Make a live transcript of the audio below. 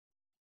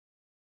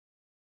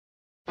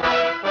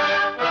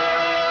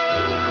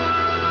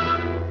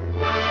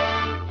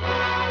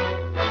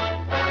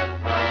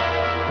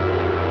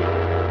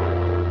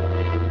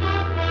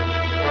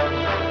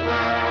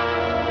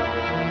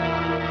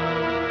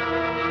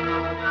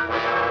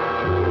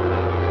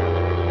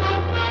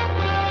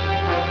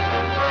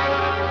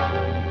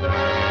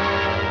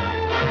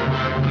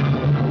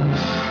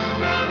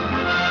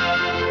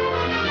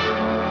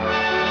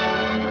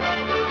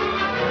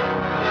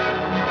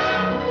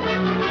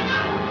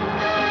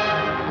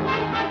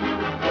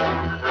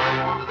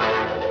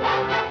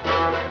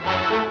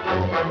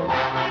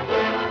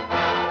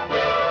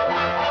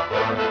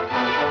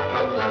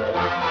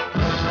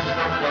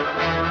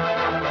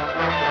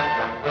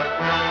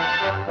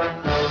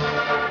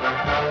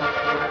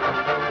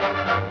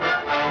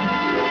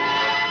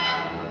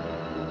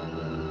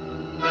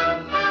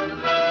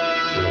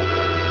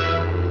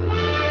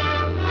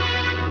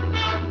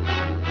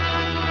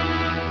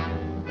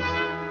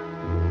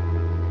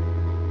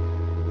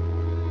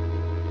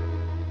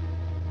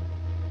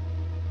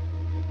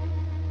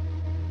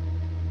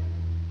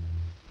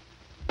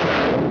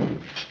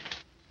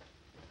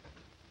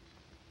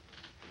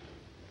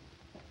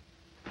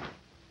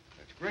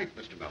great,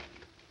 Mr. Melton.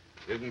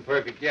 It isn't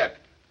perfect yet,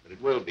 but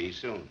it will be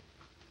soon.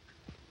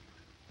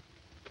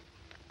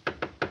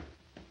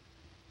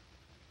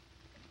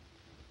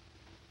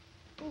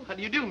 Oh, how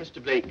do you do,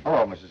 Mr. Blake?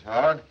 Hello, Mrs.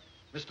 Howard.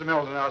 Mr.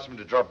 Melton asked me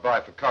to drop by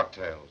for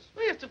cocktails.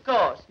 Oh, yes, of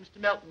course. Mr.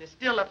 Melton is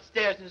still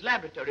upstairs in his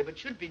laboratory, but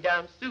should be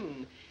down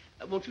soon.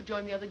 Won't you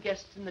join the other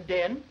guests in the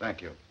den?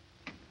 Thank you.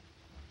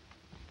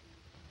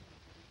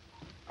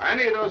 Are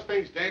any of those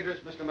things dangerous,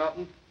 Mr.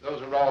 Melton?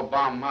 Those are all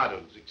bomb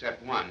models,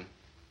 except one.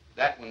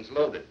 That one's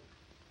loaded.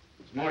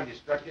 It's more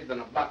destructive than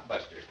a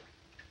blockbuster.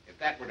 If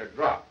that were to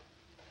drop,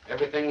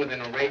 everything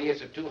within a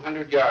radius of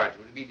 200 yards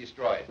would be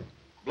destroyed,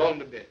 blown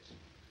to bits.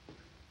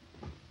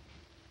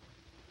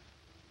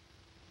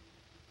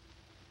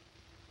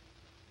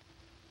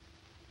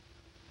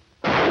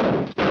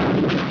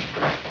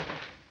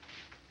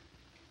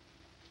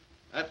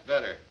 That's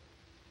better.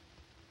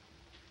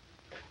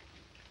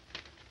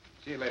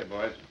 See you later,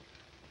 boys.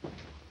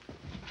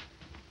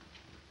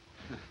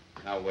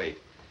 Now, wait.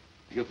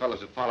 You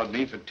fellows have followed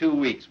me for 2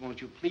 weeks.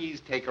 Won't you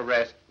please take a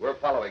rest? We're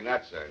following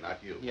that, sir,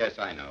 not you. Yes,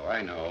 I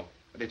know.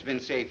 But it's been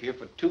safe here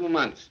for 2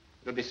 months.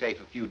 It'll be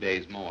safe a few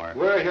days more.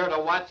 We're here to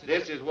watch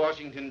This is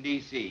Washington,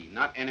 D.C.,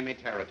 not enemy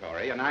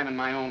territory, and I'm in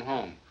my own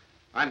home.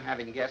 I'm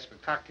having guests for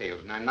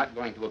cocktails, and I'm not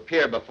going to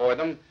appear before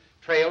them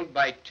trailed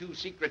by 2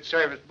 Secret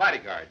Service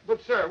bodyguards.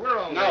 But, sir, we're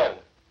only... No.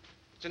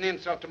 It's an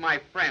insult to my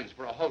friends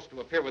for a host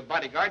to appear with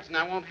bodyguards, and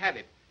I won't have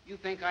it. You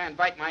think I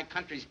invite my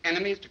country's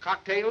enemies to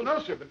cocktails? No,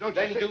 sir, but don't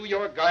Then you do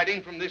your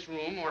guarding from this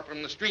room or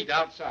from the street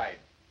outside.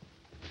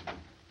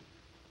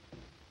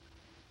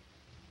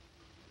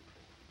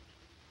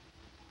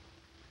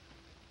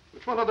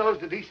 Which one of those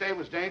did he say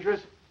was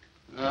dangerous?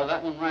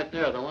 That one right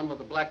there, the one with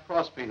the black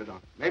cross painted on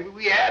it. Maybe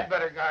we had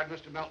better guard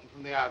Mr. Melton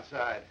from the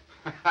outside.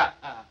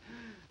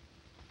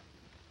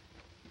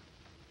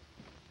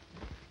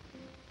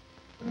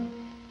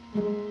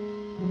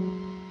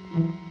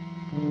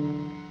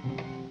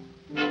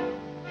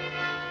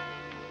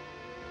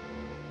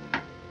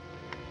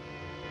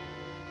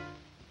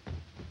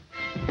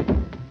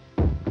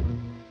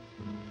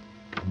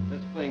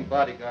 This playing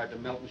bodyguard to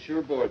Melton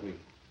sure bored me.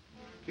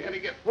 Can't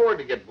he get afford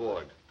to get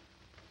bored?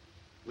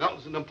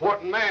 Melton's an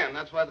important man.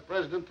 That's why the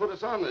president put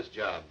us on this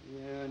job.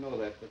 Yeah, I know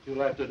that, but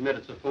you'll have to admit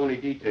it's a phony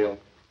detail.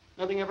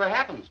 Nothing ever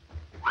happens.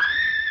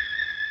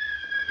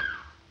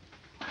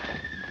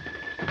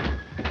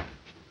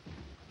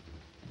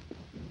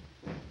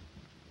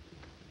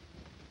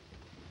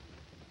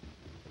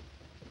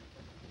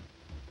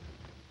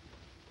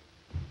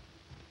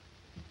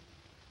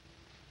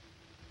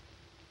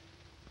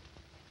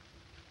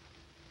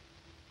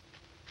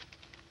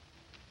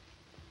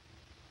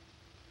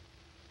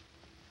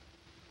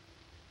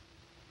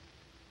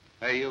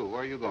 Hey, you, where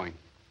are you going?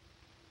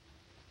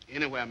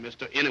 Anywhere,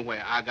 mister,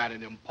 anywhere. I got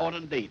an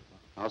important date.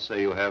 I'll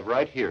say you have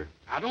right here.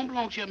 I don't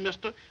belong here,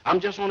 mister. I'm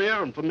just on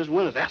errand for Miss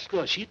Winters. Ask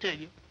her. She'll tell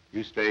you.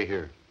 You stay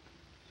here.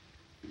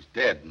 He's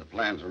dead, and the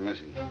plans are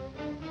missing.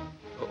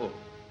 Uh-oh.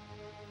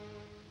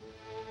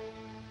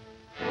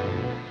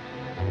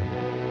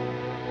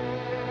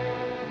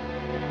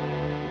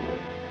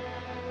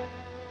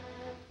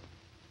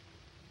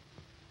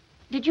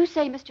 Did you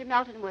say Mr.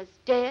 Melton was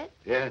dead?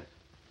 Yes.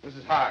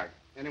 Mrs. Howard,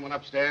 anyone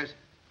upstairs?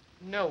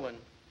 No one.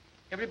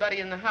 Everybody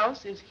in the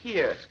house is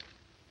here.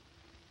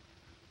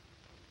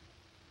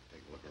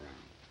 Take a look around.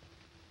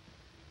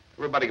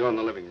 Everybody go in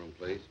the living room,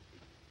 please.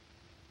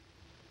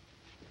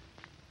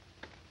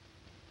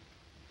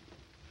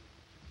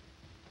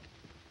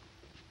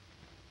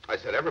 I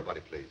said everybody,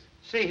 please.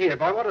 See here,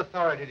 by what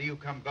authority do you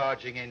come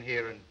barging in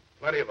here and...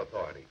 Plenty of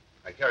authority.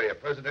 I carry a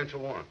presidential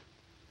warrant.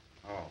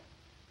 Oh.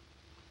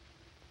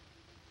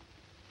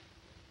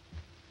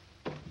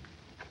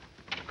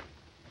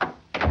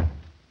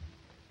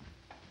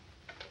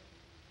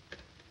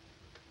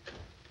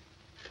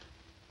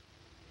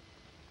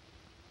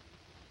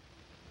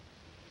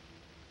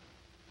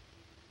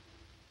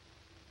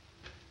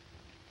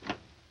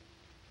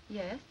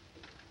 Yes.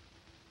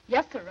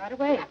 Yes, sir, right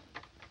away.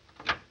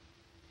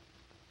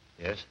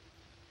 Yes.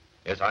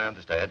 Yes, I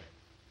understand.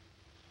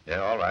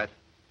 Yeah, all right.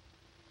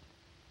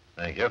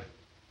 Thank you.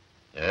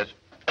 Yes.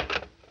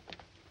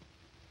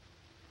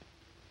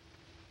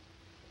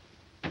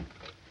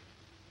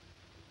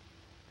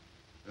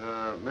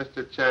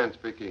 Mr. Chan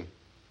speaking.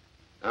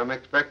 I'm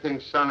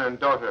expecting son and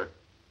daughter.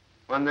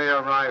 When they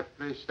arrive,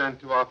 please send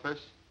to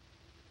office.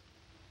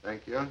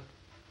 Thank you.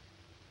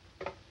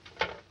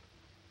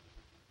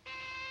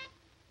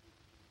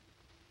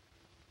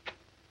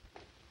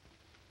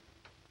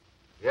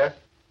 Yes?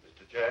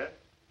 Mr. Chair,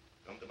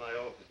 come to my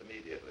office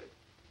immediately.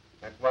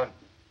 At one.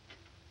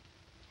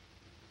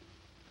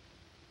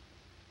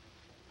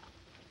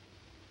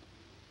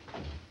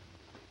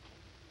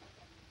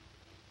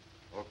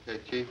 Okay,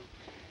 Chief.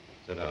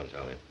 Sit down,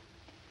 Charlie.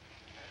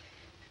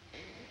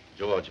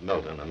 George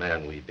Melton, the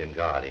man we've been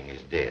guarding,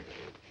 is dead.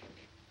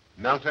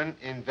 Melton,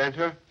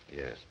 inventor?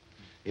 Yes.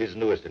 His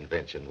newest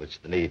invention, which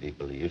the Navy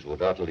believes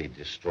would utterly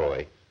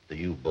destroy the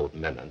U-boat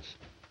menace.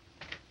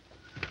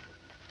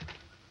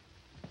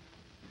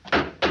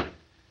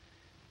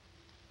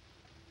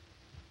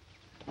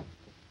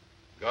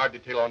 Guard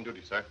detail on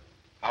duty, sir.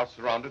 House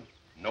surrounded.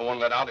 No one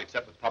let out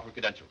except with proper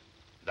credentials.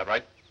 Is that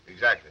right?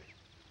 Exactly.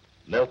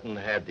 Melton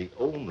had the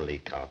only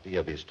copy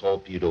of his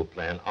torpedo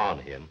plan on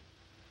him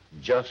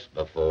just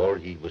before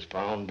he was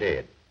found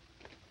dead.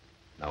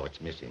 Now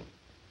it's missing.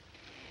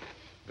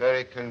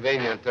 Very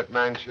convenient that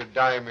man should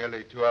die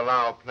merely to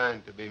allow a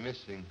plan to be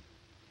missing.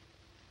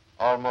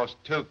 Almost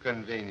too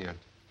convenient.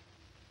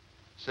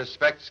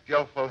 Suspect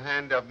skillful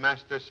hand of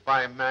Master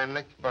Spy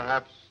Manlick,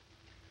 perhaps?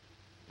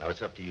 Now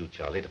it's up to you,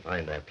 Charlie, to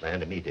find that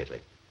plan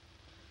immediately.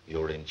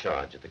 You're in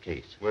charge of the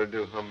case. We'll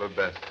do humble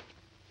best.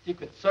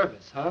 Secret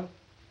Service, huh?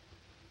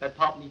 That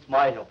Pop needs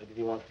my help if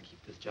he wants to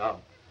keep this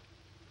job.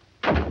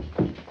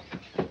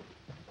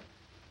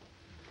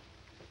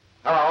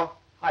 Hello.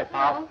 Hi,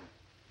 Pop.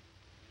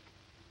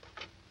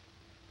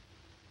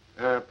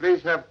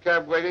 Please have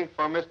cab waiting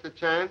for Mr.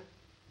 Chan.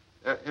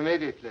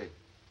 Immediately.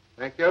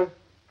 Thank you.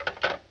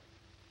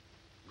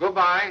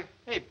 Goodbye.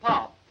 Hey,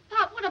 Pop.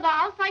 Pop, what about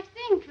our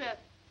sightseeing trip?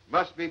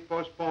 Must be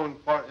postponed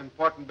for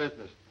important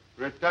business.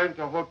 Return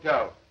to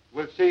hotel.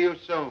 We'll see you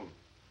soon.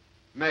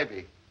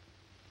 Maybe.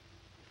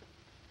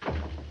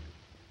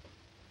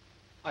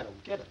 I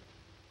don't get it.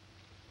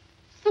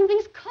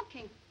 Something's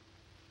cooking.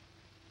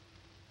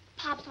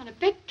 Pop's on a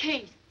big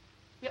case.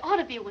 We ought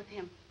to be with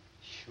him.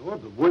 Sure,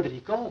 but where did he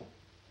go?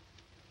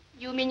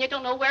 You mean you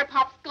don't know where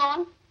Pop's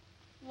gone?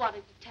 What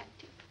a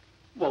detective.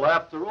 Well,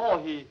 after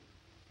all,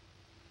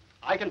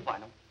 I can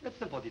find him. It's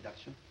simple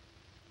deduction.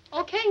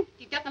 Okay,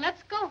 Detective,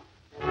 let's go.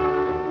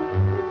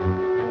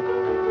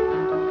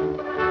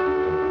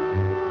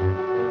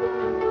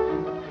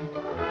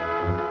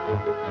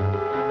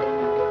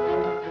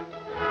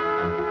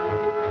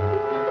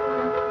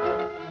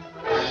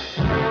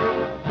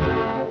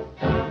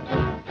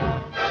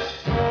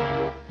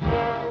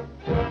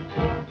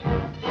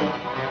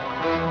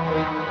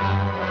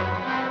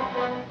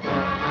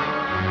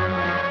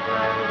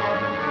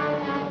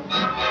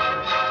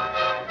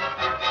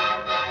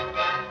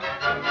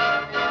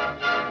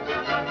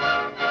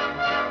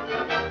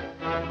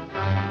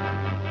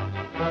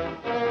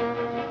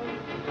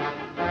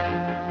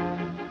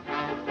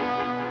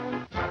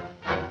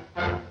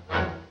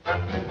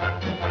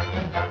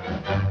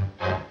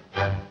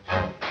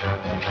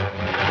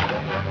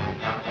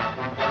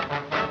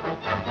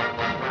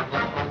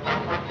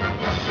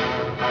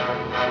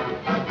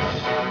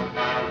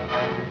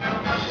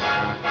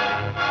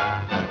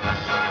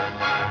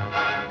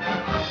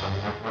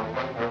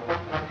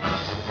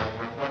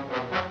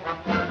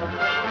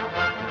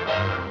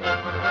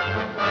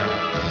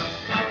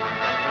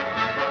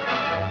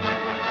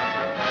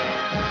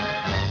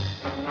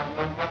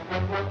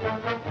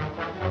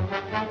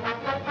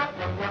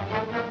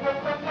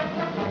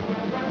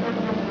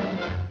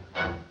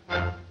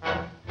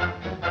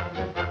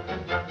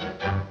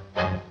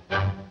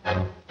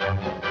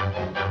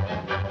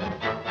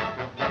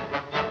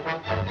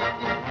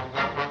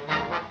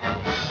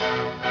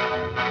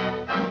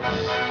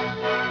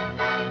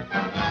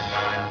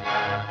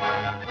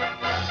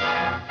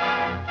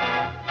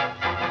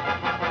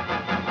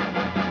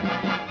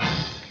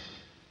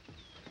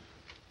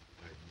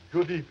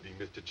 Good evening,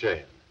 Mr.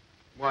 Chan.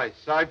 Why,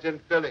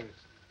 Sergeant Billings,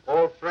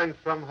 old friend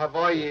from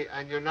Hawaii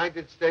and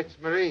United States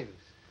Marines.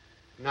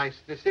 Nice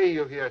to see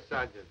you here,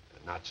 Sergeant.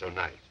 Not so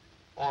nice.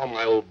 All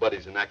my old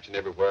buddies in action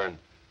everywhere, and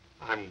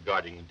I'm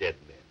guarding dead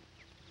men.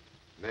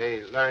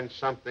 May learn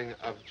something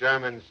of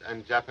Germans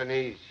and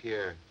Japanese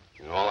here.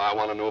 And all I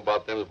want to know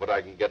about them is what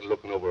I can get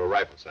looking over a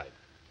rifle sight.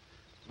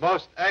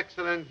 Most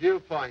excellent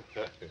viewpoint.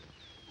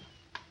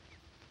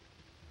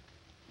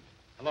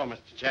 Hello,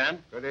 Mr. Chan.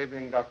 Good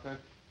evening, Doctor.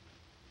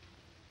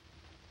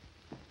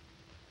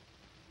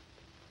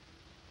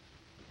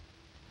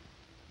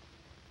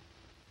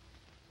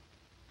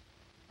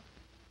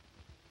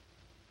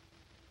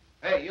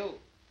 Hey, you.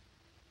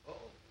 Uh-oh.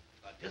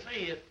 This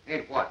ain't it.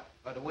 Ain't what?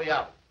 The way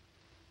out.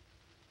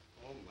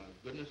 Oh, my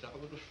goodness, I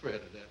was afraid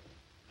of that.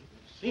 I've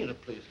never seen a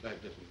place like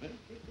this, man.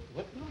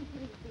 What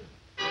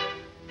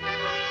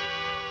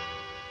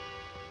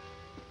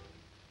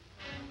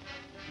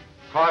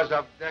Cause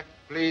of death,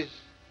 please.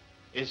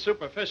 A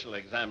superficial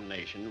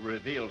examination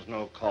reveals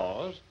no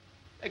cause,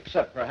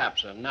 except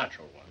perhaps a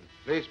natural one.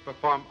 Please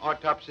perform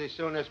autopsy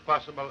soon as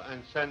possible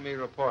and send me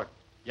report.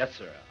 Yes,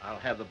 sir. I'll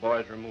have the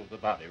boys remove the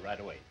body right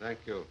away. Thank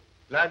you.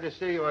 Glad to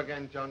see you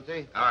again,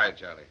 Jonesy. All right,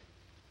 Charlie.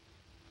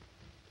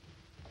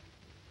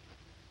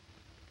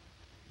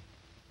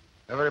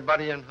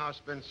 Everybody in house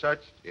been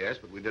searched? Yes,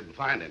 but we didn't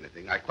find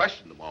anything. I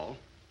questioned them all.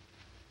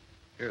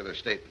 Here are their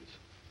statements.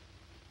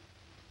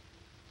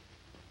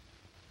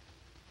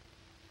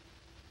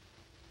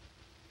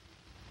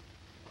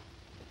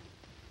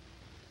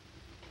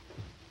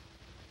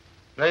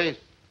 Please,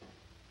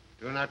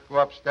 do not go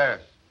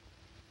upstairs.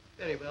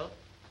 Very well.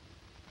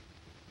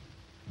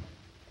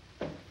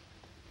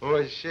 Who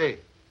is she?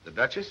 The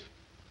Duchess?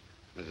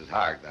 Mrs.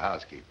 Harg, the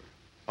housekeeper.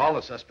 All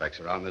the suspects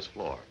are on this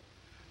floor.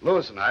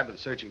 Lewis and I have been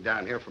searching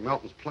down here for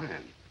Melton's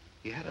plan.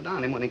 He had it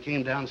on him when he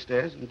came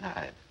downstairs and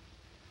died.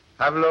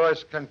 Have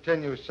Lewis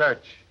continue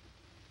search.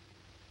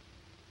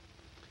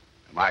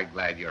 Am I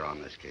glad you're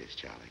on this case,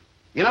 Charlie?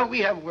 You know, we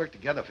haven't worked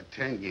together for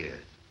 10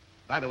 years.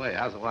 By the way,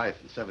 how's the wife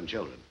and 7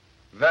 children?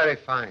 Very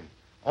fine.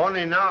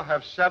 Only now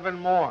have 7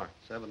 more.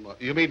 7 more.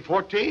 You mean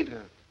 14? Yeah.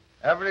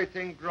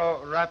 Everything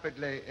grow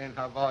rapidly in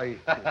Hawaii.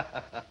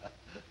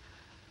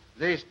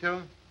 These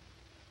 2?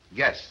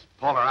 Yes,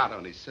 Paul Arato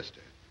and his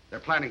sister. They're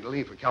planning to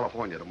leave for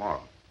California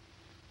tomorrow.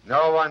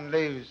 No one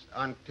leaves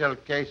until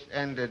case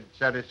ended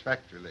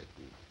satisfactorily.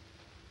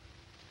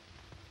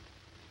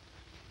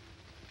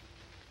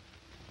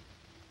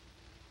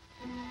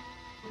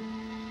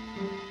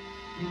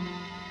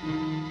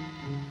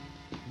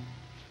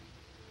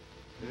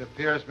 It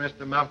appears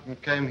Mr. Melton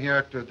came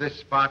here to this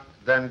spot,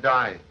 then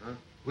died, huh?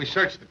 We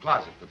searched the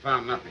closet, but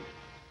found nothing.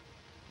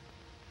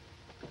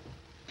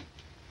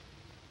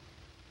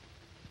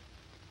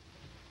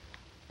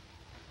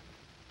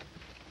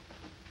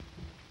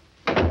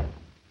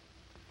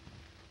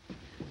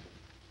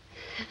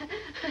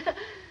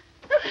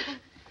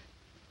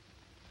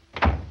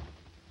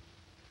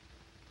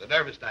 The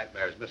nervous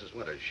nightmares, Mrs.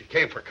 Winters. She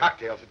came for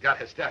cocktails and got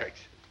hysterics.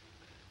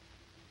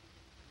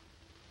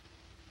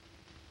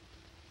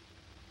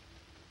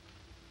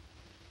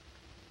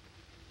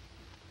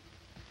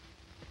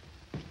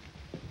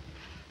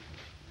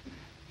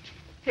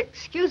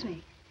 Excuse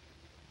me.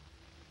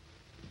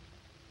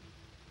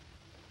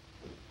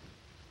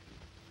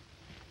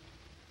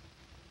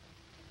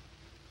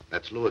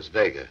 That's Louis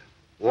Vega,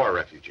 war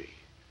refugee.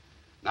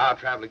 Now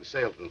traveling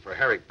salesman for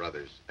Herrick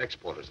Brothers,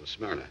 exporters of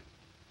Smyrna.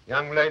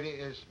 Young lady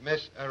is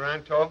Miss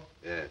Aranto?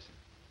 Yes.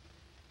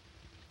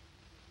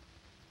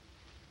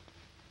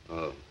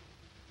 Oh,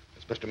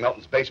 it's Mr.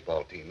 Melton's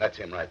baseball team. That's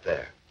him right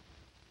there.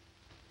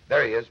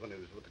 There he is when he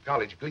was with the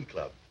college glee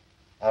club.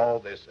 All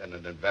this and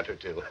an inventor,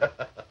 too.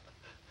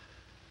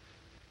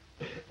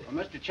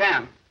 Well, Mr.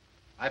 Chan,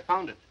 I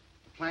found it.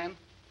 The plan?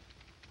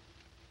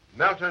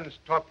 Melton's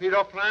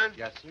torpedo plan?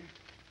 Yes, sir.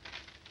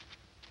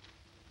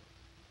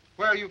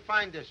 Where you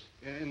find this?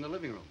 In the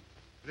living room.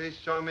 Please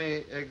show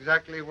me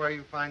exactly where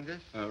you find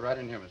this. Right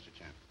in here, Mr.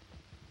 Chan.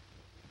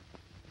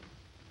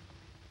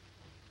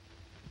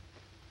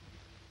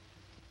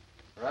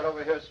 Right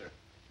over here, sir.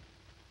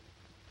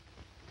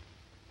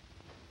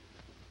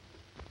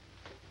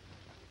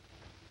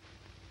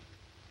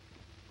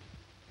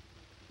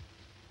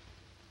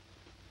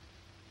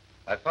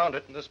 I found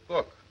it in this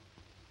book.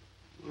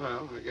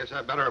 Well, I guess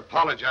I better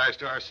apologize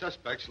to our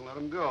suspects and let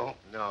them go.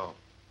 No.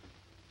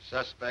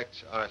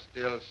 Suspects are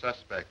still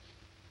suspects.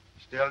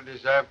 Still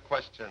deserve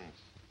questions.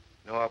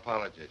 No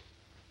apologies.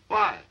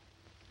 Why?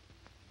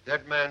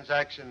 Dead man's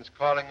actions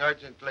calling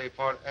urgently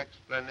for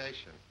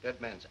explanation.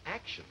 Dead man's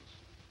actions?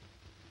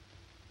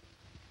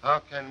 How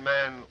can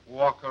man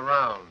walk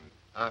around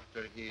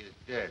after he is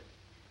dead?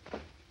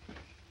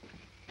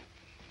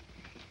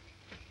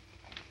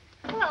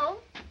 Hello.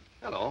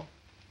 Hello.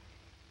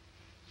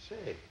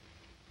 Say,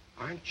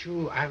 aren't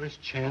you Iris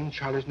Chen,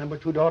 Charlie's number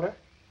 2 daughter?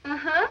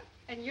 Uh-huh.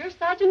 And you're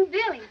Sergeant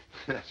Billy.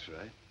 That's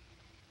right.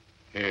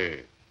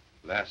 Hey,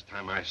 last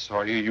time I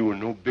saw you, you were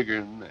no bigger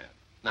than that.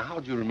 Now,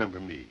 how'd you remember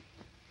me?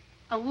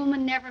 A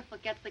woman never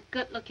forgets a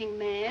good-looking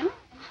man.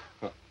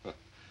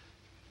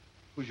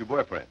 Who's your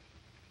boyfriend?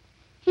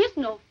 He's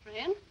no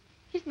friend.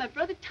 He's my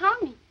brother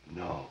Tommy.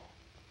 No.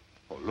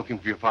 Oh, looking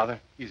for your father?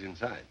 He's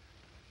inside.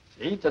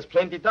 See, just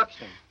plain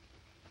deduction.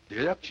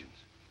 Deductions.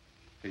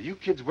 Are you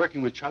kids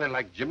working with Charlie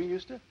like Jimmy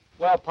used to?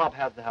 Well, Pop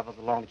has to have us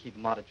along to keep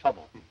him out of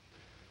trouble.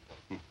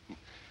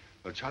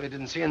 Well, Charlie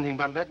didn't say anything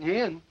about letting you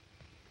in.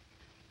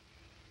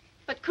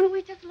 But couldn't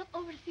we just look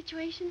over the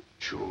situation?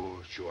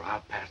 Sure.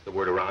 I'll pass the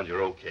word around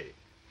you're okay.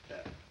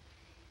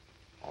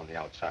 On the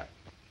outside.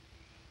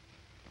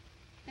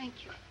 Thank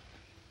you.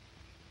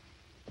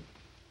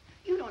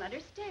 You don't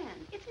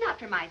understand. It's not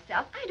for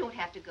myself. I don't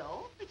have to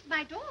go. It's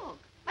my dog.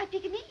 My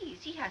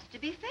Pekingese. He has to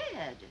be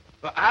fed.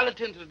 Well, I'll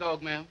attend to the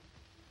dog, ma'am.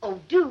 Oh,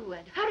 do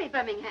and hurry,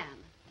 Birmingham.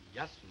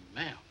 Yes,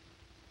 ma'am.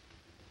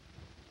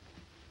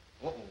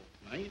 Uh-oh.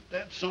 Now, ain't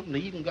that something? They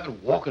even got a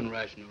walking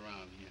ration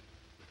around here.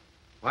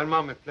 One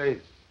moment,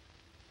 please.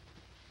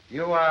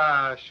 You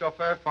are a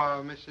chauffeur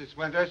for Mrs.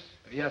 Winters?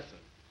 Yes, sir.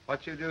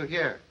 What you do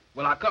here?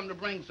 Well, I come to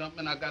bring something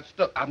and I got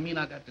stuck. I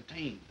got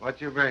detained.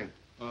 What you bring?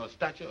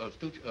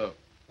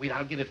 Wait,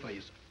 I'll get it for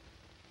you, sir.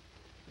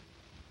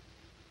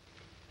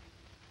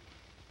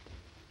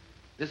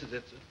 This is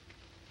it, sir.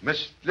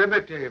 Miss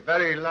Liberty,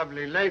 very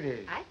lovely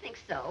lady. I think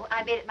so.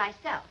 I made it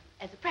myself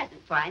as a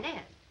present for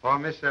Inez. For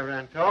Miss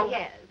Aranto?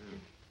 Yes.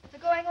 It's a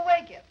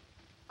going-away gift.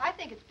 I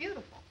think it's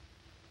beautiful.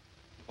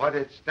 What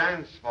it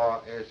stands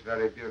for is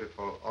very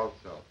beautiful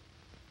also.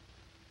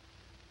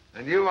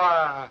 And you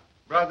are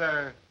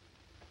Brother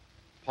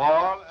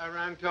Paul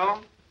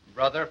Aranto?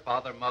 Brother,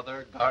 father,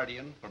 mother,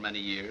 guardian for many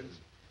years.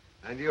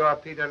 And you are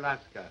Peter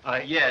Laska?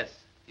 Yes.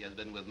 He has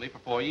been with me for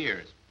 4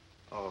 years.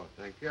 Oh,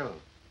 thank you.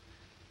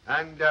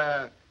 And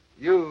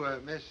you,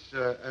 Miss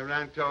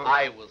Aranto?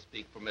 I will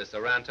speak for Miss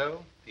Aranto,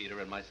 Peter,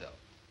 and myself.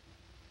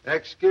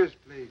 Excuse,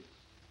 please.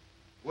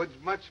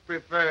 Would much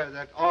prefer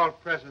that all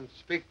present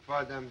speak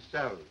for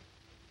themselves.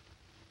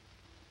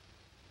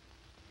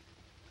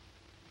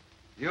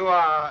 You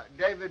are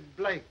David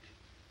Blake,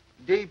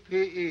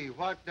 DPE.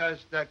 What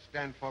does that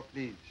stand for,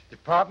 please?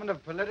 Department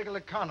of Political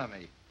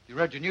Economy. You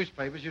read your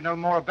newspapers, you know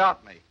more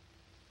about me.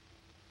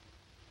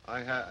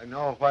 I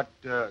know what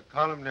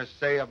columnists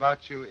say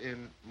about you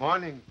in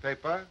morning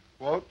paper.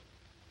 Quote,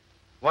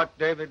 what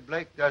David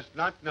Blake does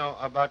not know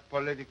about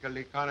political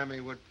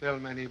economy would fill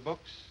many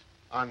books.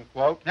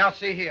 Unquote. Now,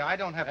 see here, I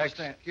don't have to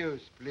stand...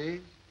 Excuse,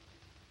 please.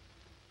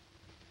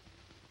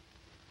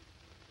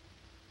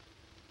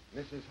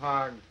 Mrs.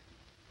 Hard,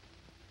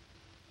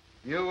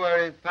 you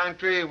were in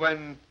pantry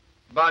when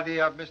body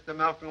of Mr.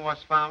 Melton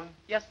was found?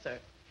 Yes, sir.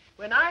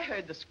 When I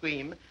heard the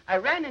scream, I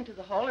ran into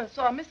the hall and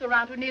saw Miss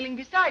Aranto kneeling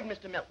beside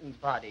Mr. Melton's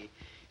body.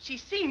 She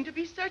seemed to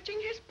be searching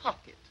his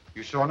pocket.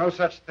 You saw no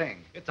such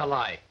thing. It's a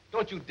lie.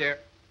 Don't you dare.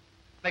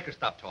 Make her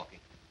stop talking.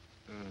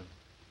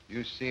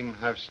 You seem to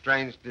have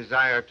strange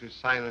desire to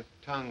silence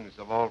tongues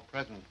of all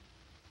present.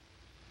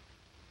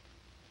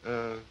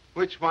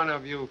 Which one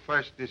of you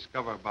first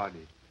discovered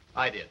body?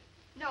 I did.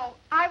 No,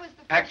 I was the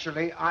first.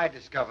 Actually, I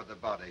discovered the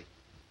body.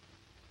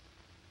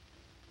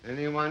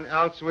 Anyone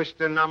else wish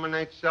to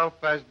nominate self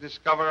as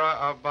discoverer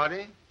of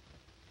body?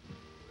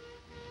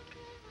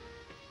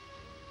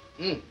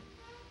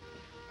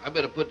 I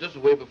better put this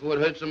away before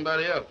it hurts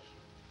somebody else.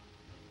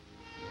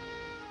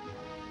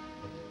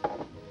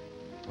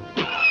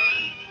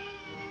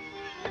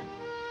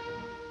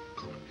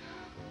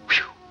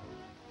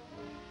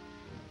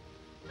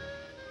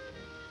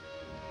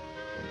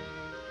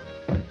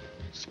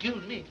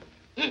 Excuse me.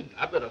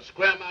 I better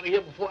scram out of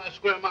here before I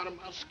scram out of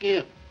my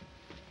skin.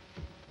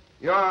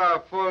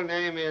 Your full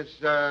name is,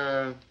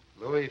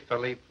 Louis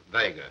Philippe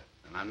Vega,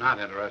 and I'm not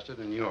interested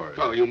in yours.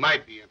 Oh, you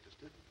might be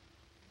interested.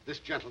 This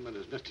gentleman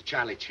is Mr.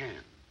 Charlie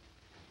Chan.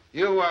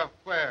 You were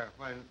where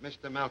when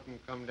Mr. Melton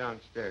come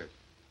downstairs?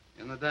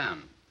 In the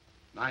den.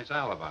 Nice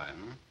alibi,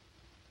 huh?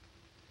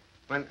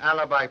 When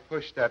alibi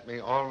pushed at me,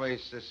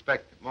 always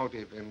suspect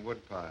motive in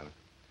woodpile.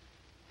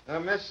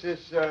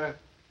 Mrs.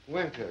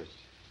 Winters,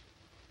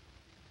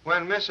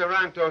 when Miss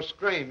Aranto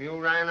screamed, you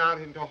ran out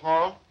into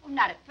hall? Oh,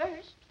 not at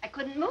first. I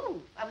couldn't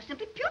move. I was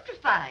simply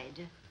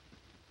putrefied.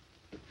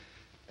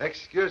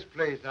 Excuse,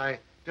 please. I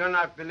do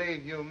not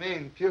believe you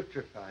mean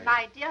putrefied.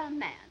 My dear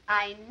man,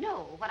 I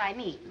know what I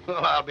mean.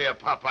 Well, I'll be a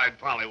pop-eyed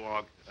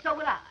pollywog. So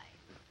will I.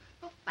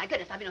 Oh, my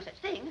goodness, I'll be no such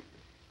thing.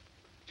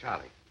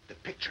 Charlie, the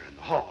picture in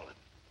the hall.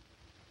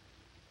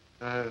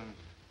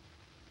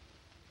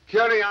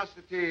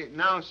 Curiosity,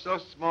 now so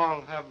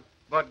small, have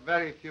but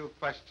very few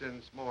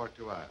questions more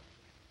to ask.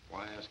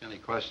 Why ask any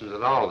questions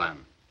at all, then?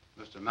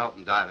 Mr.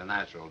 Melton died a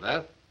natural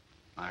death.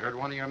 I heard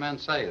one of your men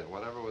say that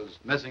whatever was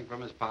missing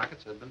from his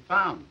pockets had been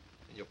found.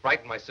 And you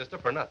frightened my sister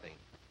for nothing.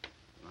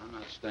 I'm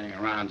not staying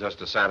around just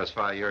to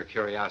satisfy your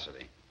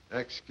curiosity.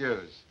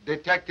 Excuse.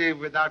 Detective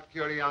without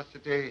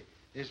curiosity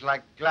is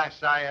like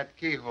glass eye at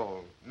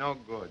keyhole. No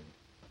good.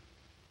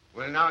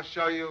 We'll now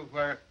show you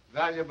where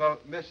valuable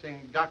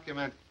missing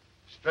document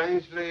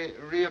strangely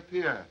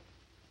reappear.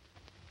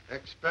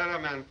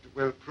 Experiment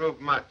will prove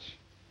much.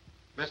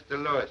 Mr.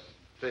 Lewis,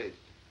 please.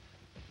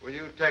 Will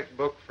you take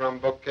book from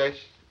bookcase?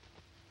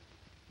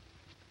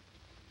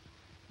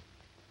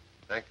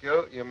 Thank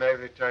you. You may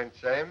return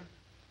same.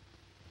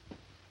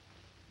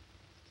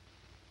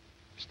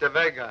 Mr.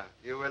 Vega,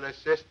 you will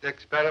assist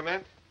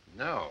experiment?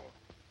 No.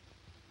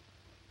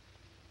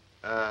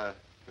 Mr.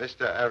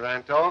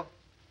 Aranto?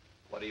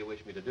 What do you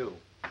wish me to do?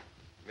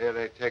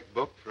 Merely take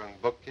book from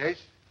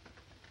bookcase.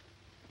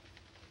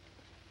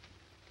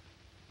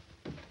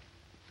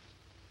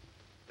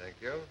 Thank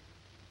you.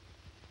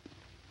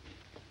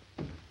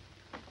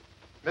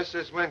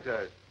 Mrs.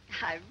 Winters.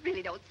 I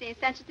really don't see any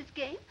sense of this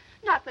game.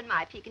 Not when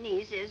my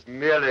Pekingese is...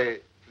 Merely,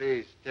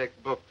 please,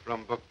 take book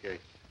from bookcase.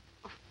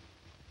 Oh,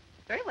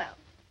 very well.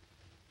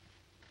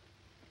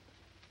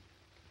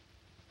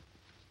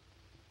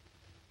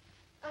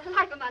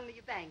 Like among the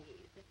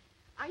Ubangis.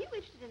 Are you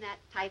interested in that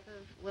type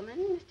of woman,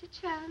 Mr.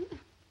 Chan?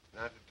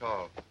 Not at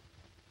all.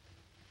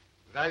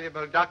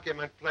 Valuable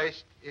document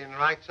placed in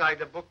right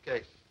side of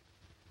bookcase.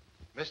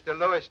 Mr.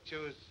 Lewis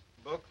choose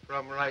book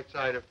from right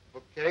side of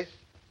bookcase.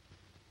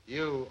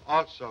 You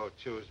also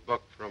choose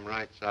book from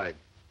right side.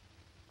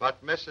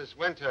 But Mrs.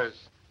 Winters...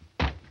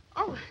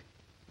 Oh,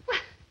 well,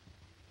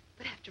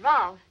 but after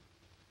all,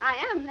 I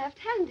am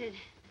left-handed.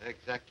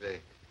 Exactly.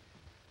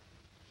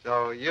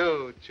 So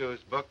you choose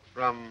book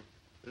from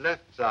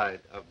left side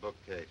of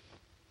bookcase.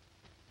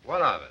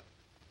 What of it?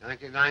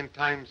 99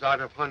 times out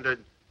of 100,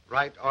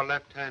 right or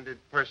left-handed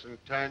person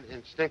turn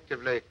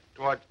instinctively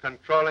toward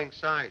controlling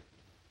side.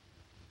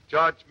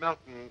 George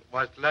Melton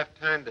was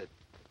left-handed.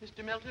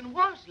 Mr. Melton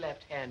was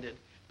left-handed.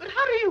 But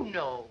how do you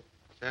know?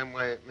 Same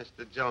way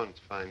Mr. Jones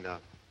find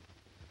out.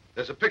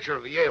 There's a picture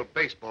of the Yale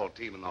baseball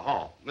team in the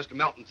hall. Mr.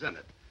 Melton's in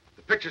it.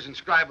 The picture's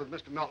inscribed with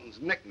Mr. Melton's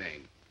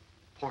nickname,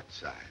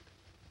 Portside.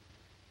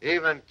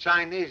 Even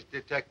Chinese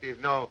detective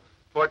know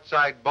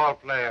Portside ball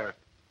player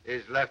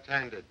is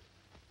left-handed.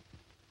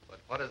 But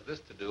what has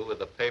this to do with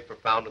the paper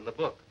found in the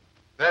book?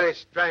 Very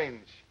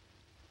strange.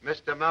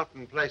 Mr.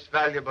 Melton placed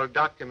valuable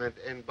document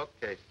in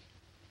bookcase.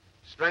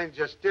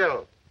 Stranger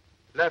still,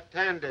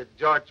 Left-handed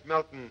George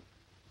Milton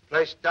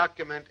placed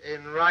document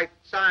in right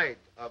side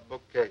of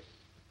bookcase.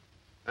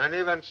 And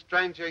even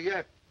stranger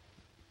yet,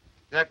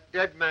 that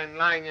dead man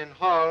lying in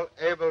hall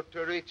able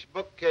to reach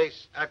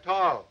bookcase at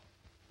all.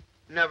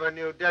 Never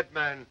knew dead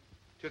man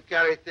to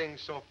carry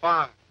things so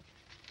far.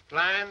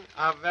 Plan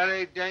a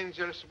very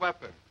dangerous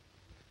weapon.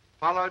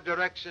 Follow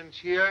directions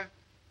here,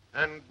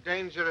 and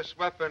dangerous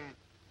weapon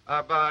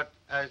about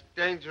as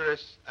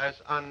dangerous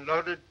as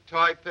unloaded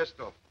toy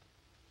pistol.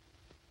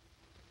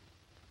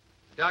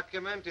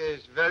 Document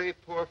is very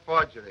poor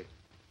forgery.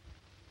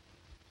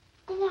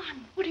 Go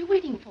on. What are you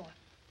waiting for?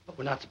 But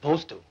we're not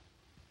supposed to.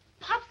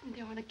 Pop's in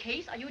there on a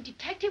case. Are you a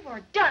detective or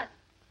a dud?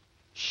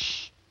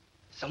 Shh.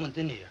 Someone's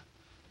in here.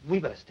 We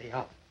better stay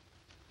out.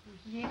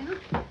 Yeah?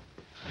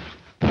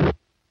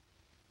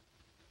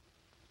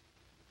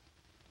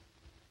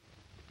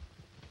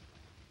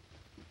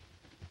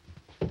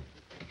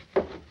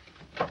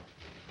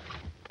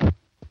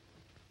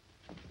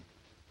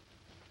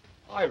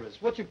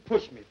 Iris, what you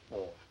push me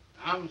for?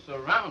 I'm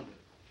surrounded.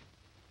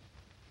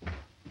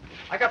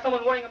 I got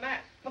someone wearing a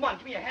mask. Come on,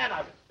 give me a hand,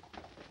 Iris.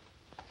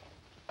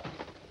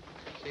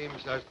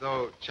 Seems as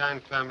though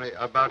Chan family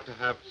about to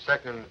have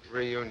second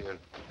reunion.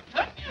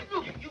 Turn me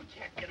loose. You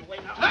can't get away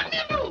now. Turn me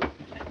loose.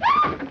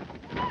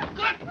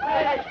 Good.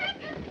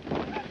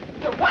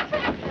 What?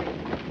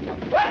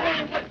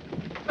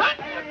 Turn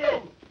me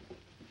loose.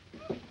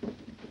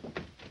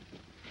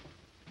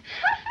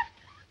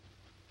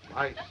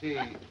 I see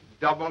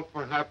double,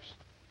 perhaps.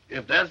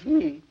 If that's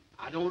me,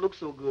 I don't look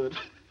so good.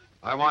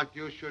 I want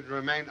you should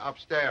remain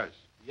upstairs.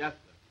 Yes,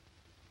 sir.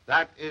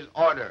 That is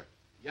order.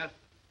 Yes, sir.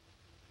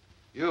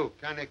 You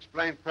can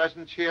explain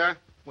presence here?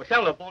 我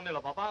聽落幫你啦，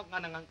爸爸，啱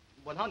啱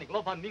揾下你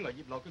攞塊面嚟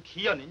葉落佢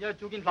企啊，你一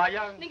做件快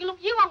啊！你個綠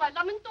衣話為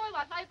諗緊多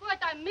話細個，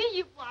但係唔係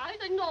葉話喺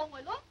度鬧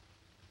為咯。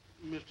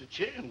Mr.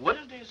 Chen, what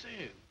is they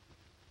saying?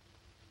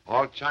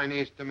 All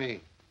Chinese to me.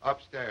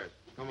 Upstairs.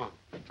 Come on.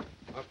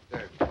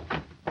 Upstairs.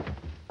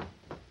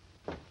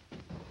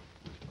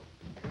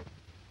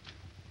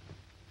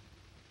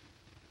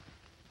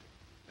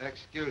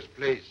 Excuse,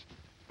 please,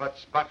 but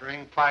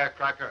Sputtering,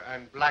 Firecracker,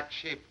 and Black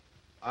Sheep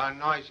are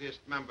noisiest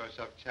members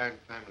of Chan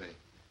family.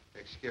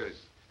 Excuse.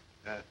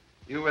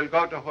 You will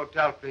go to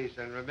hotel, please,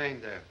 and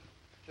remain there.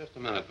 Just a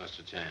minute,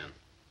 Mr. Chan.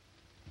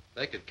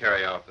 They could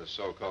carry off this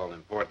so-called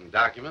important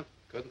document,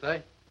 couldn't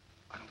they?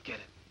 I don't get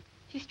it.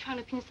 He's trying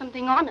to pin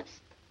something on us.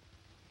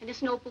 And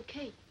it's no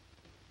bouquet.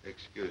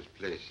 Excuse,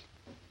 please.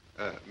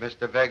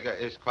 Mr. Vega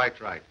is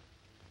quite right.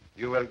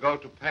 You will go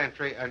to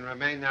pantry and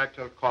remain there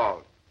till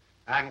called.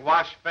 And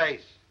wash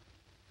face.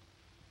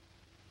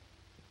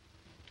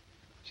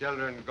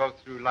 Children go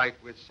through life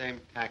with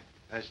same tact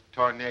as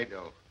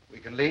tornado. We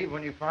can leave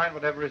when you find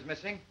whatever is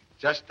missing?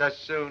 Just as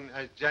soon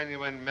as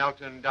genuine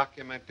Melton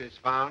document is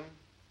found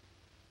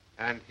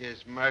and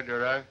his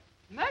murderer.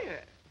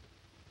 Murder?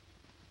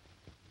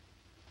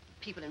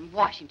 People in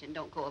Washington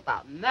don't go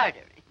about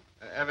murdering.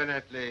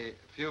 Evidently,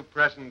 few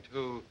present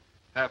who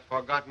have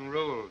forgotten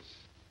rules.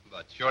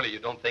 But surely you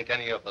don't think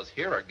any of us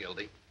here are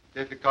guilty.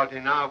 Difficulty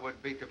now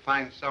would be to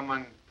find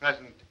someone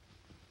present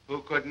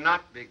who could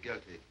not be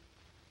guilty.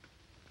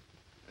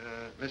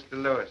 Mr.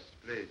 Lewis,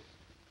 please.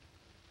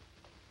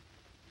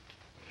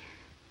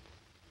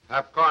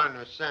 Have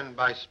coroner send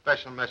by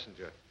special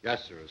messenger.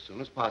 Yes, sir, as soon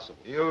as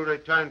possible. You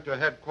return to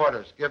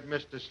headquarters. Give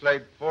Mr.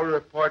 Slade full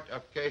report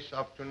of case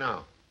up to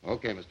now.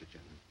 Okay, Mr.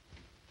 Chen.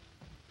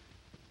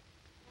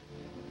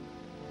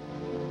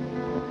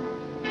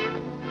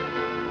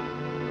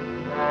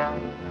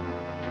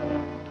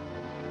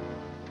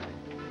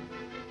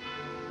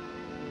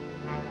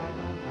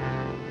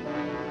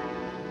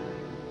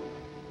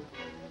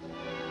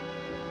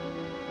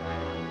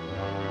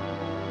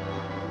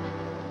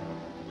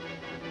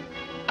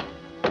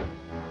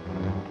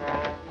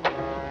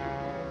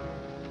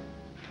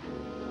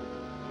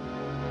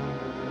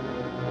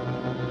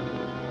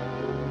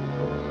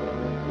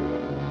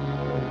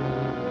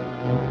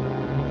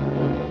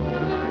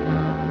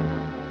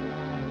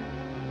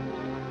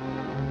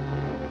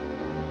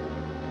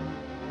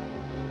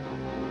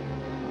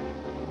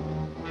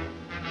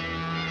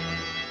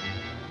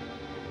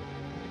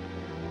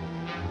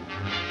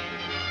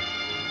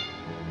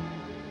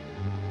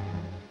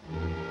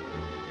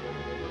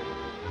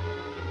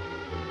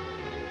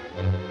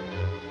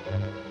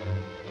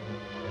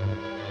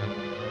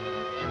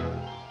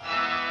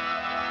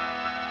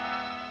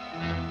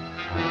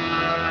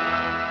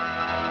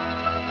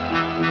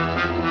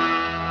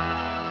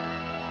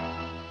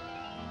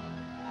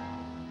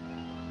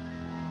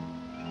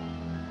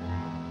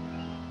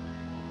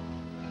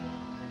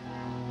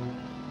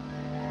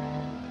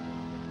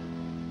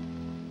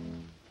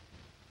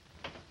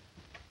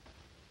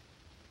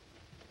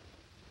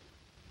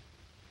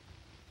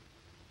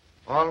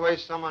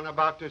 Always someone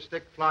about to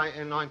stick fly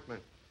in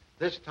ointment.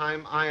 This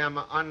time I am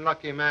an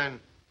unlucky man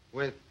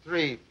with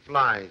 3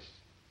 flies.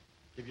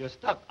 If you're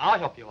stuck, I'll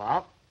help you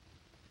out.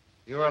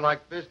 You are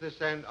like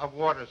business end of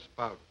water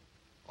spout,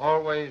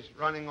 always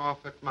running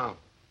off at mouth.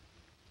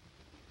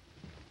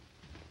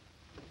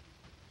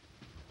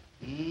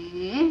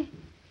 Mm-hmm.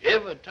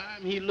 Every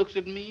time he looks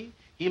at me,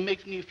 he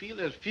makes me feel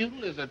as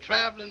futile as a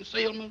traveling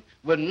salesman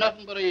with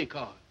nothing but a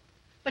card.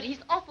 But he's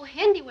awful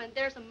handy when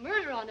there's a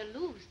murder on the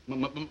loose.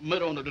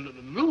 Murder on the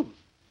loose?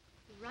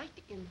 Right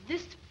in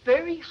this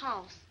very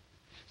house.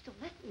 So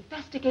let's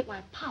investigate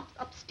while Pop's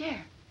upstairs.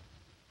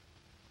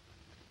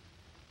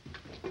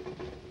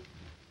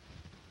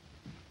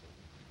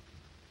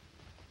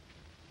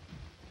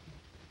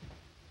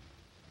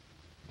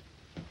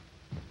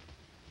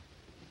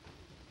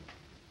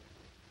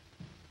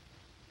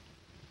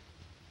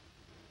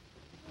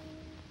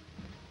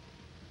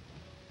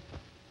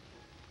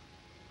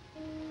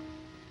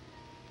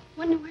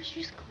 Wonder where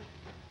she's going.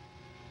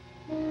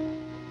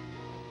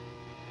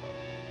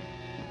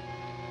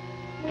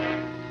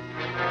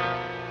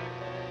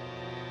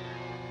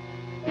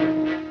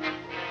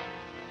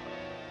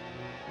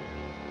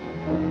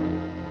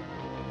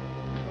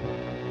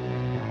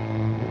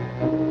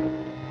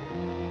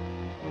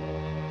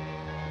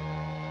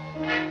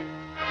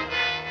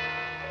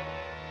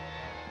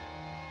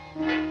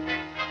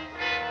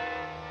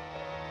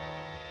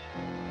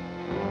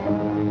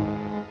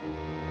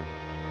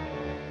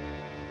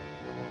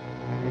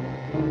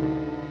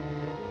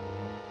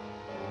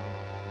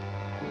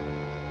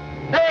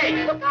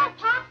 Look out,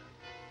 Pop!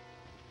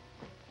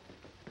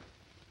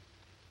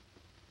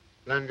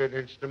 Splendid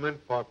instrument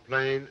for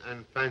plain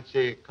and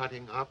fancy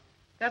cutting up.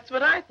 That's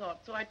what I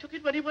thought, so I took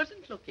it when he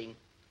wasn't looking.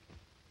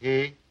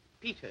 He?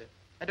 Peter,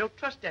 I don't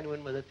trust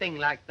anyone with a thing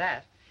like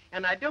that,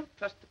 and I don't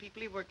trust the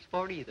people he works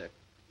for either.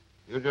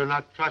 You do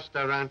not trust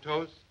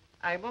Arantos?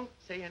 I won't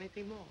say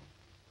anything more.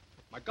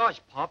 My gosh,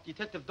 Pop,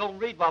 detectives don't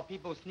read while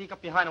people sneak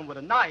up behind them with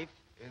a knife.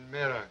 In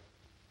mirror,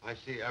 I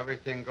see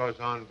everything goes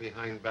on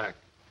behind back.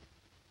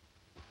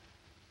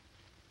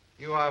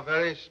 You are a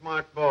very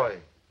smart boy.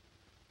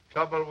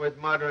 Trouble with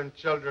modern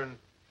children,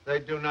 they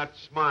do not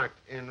smart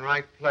in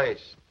right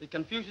place. Did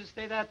Confucius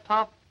say that,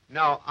 Pop?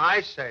 No,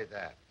 I say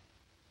that.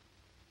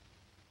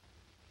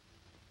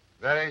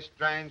 Very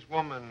strange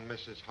woman,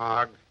 Mrs.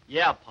 Hogg.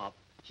 Yeah, Pop.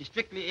 She's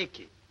strictly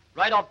icky.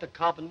 Right off the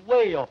cuff and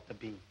way off the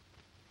beat.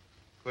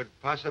 Could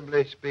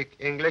possibly speak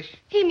English?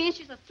 He means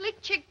she's a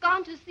slick chick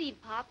gone to seed,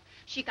 Pop.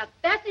 She got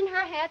bats in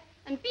her head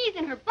and bees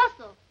in her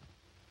bustle.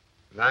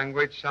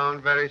 Language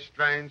sound very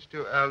strange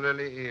to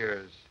elderly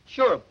ears.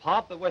 Sure,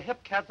 Pop, but we're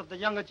hip cats of the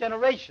younger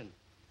generation.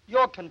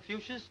 You're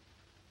Confucius,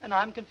 and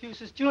I'm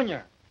Confucius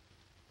Jr.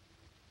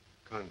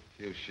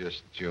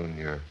 Confucius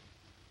Jr.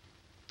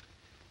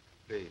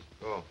 Please,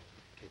 go.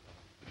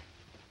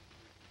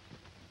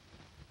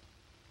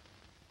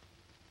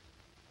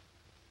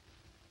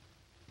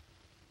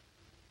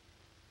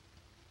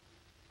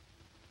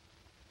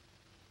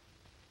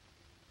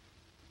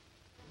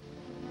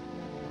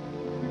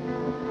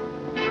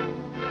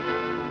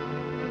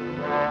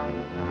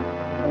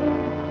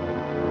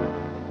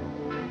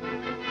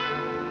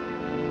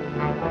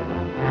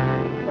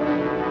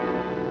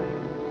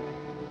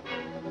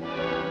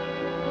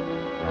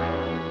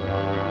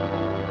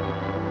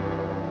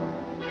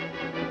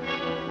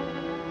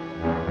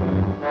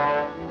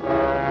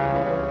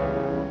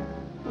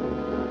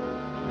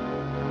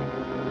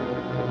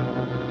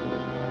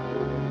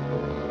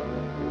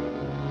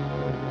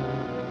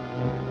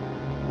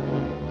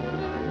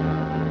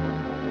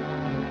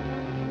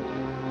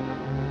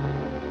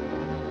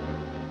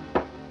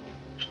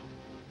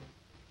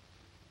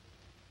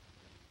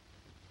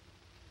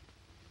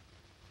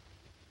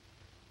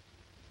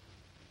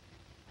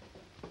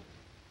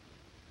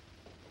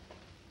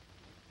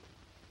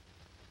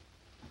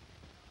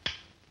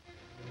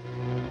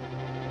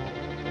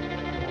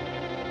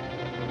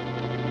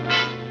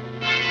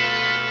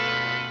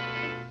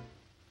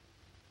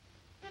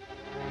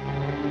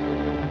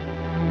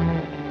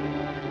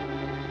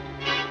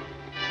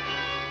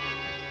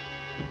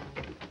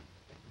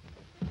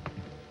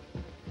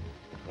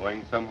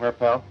 Going somewhere,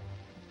 pal?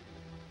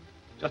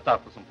 Just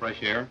out for some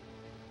fresh air.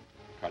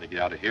 Try to get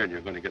out of here and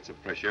you're going to get some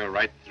fresh air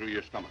right through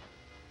your stomach.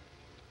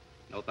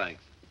 No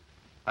thanks.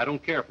 I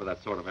don't care for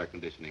that sort of air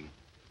conditioning.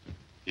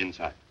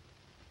 Inside.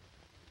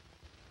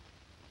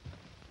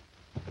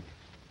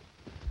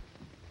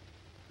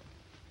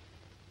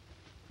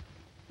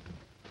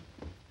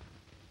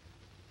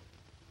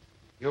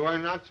 You are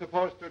not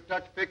supposed to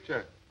touch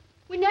picture.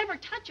 We never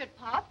touch it,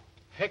 Pop.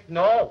 Heck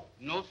no.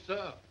 No,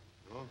 sir.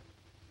 No.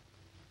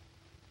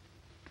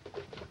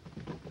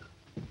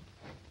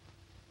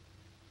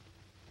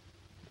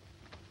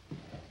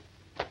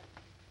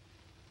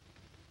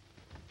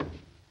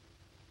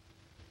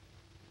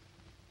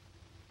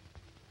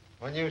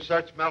 When you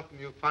search Melton,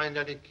 you find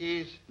any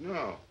keys?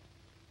 No.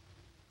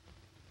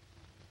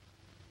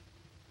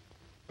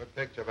 Put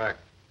picture back.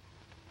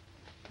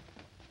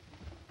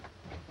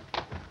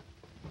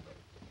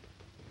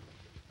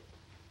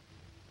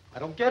 I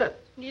don't get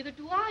it. Neither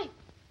do I.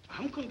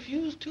 I'm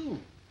confused, too.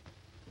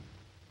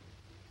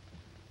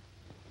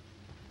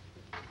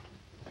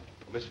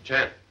 Mr.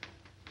 Chan.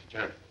 Mr.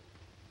 Chan.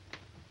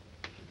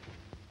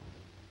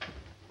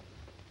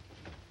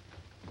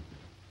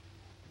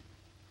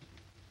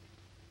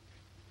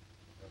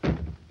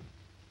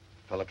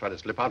 fella tried to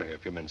slip out of here a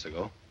few minutes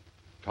ago.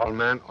 Tall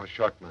man or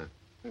short man?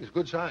 He's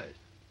good size.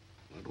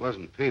 It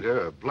wasn't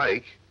Peter or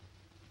Blake.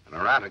 And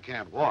Aranta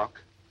can't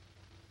walk.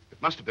 It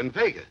must have been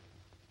Vega.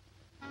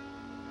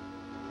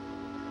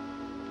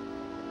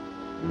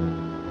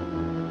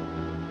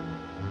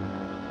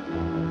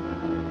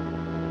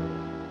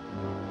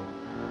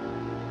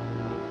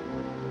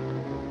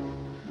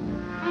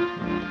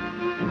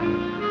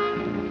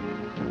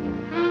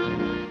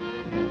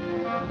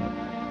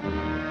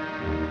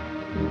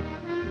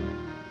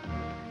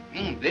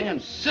 They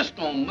insist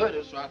on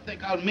murder, so I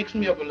think I'll mix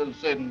me up a little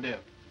sudden death.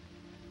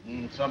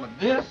 Some of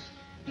this.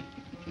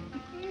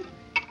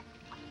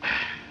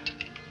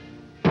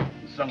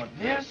 Some of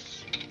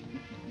this.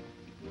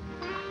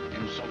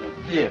 And some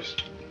of this.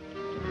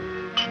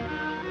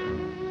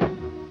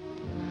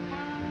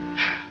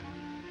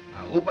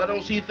 I hope I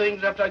don't see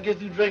things after I get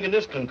through drinking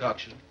this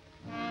concoction.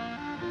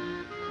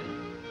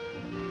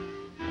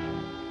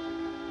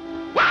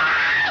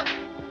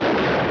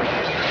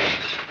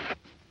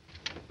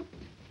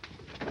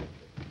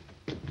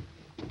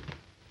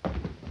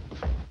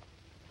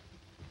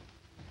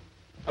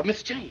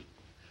 Mr. Jane,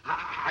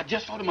 I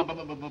just saw him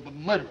a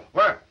murderer.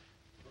 Where?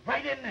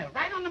 Right in there,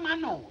 right under my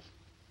nose.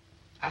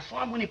 I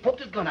saw him when he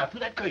poked his gun out through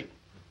that curtain.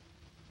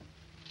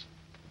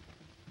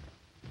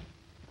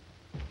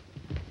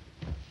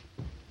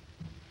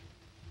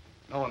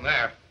 No one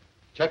there.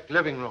 Check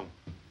living room.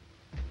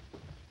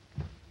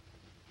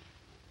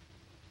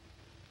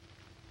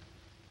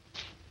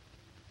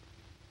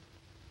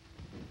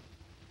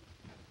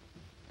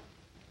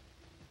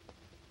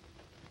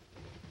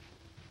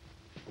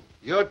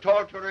 You're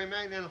told to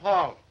remain in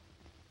hall.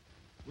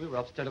 We were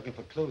upstairs looking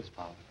for clues,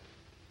 Pop.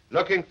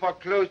 Looking for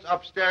clues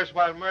upstairs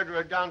while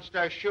murderer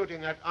downstairs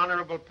shooting at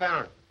honorable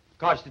parent.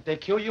 Gosh, did they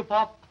kill you,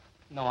 Pop?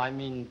 No, I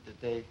mean,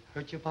 did they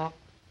hurt you, Pop?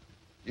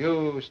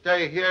 You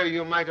stay here,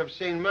 you might have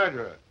seen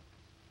murderer.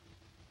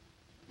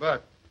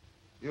 But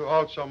you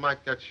also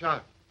might get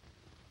shot.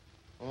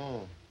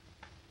 Oh.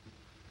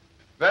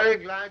 Very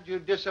glad you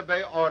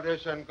disobey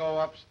orders and go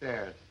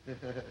upstairs.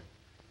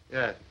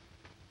 Yes.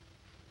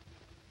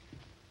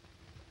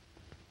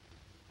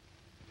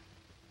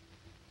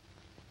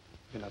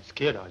 You're not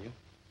scared, are you?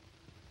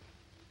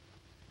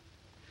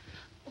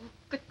 Oh,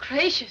 good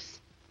gracious.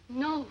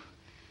 No.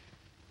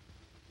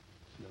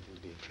 There's nothing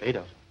to be afraid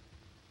of.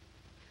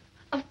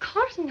 Of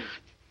course not.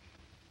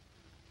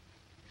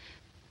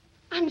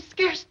 I'm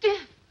scared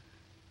stiff.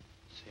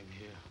 Same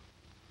here.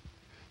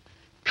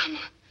 Come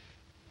on.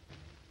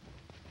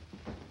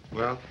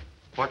 Well,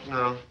 what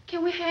now?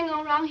 Can we hang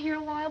around here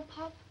a while,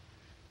 Pop?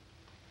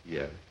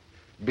 Yeah.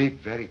 Be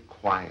very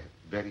quiet,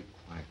 very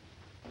quiet.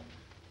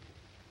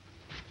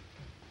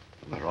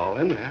 They're all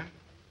in there.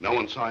 No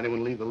one saw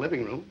anyone leave the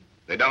living room.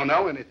 They don't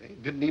know anything.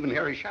 Didn't even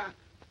hear a shot.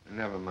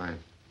 Never mind.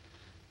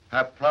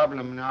 Have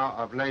problem now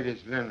of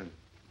ladies' linen.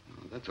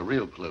 Oh, that's a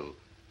real clue.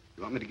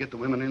 You want me to get the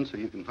women in so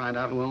you can find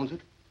out who owns it?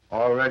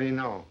 Already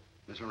know.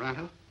 Miss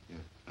Aranta? Yeah.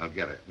 I'll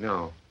get her.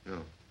 No.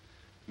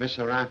 Miss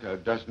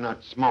Aranta does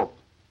not smoke.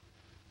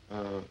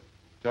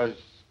 Does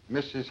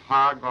Mrs.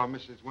 Hogg or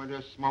Mrs.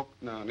 Winters smoke?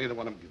 No, neither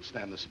one of them can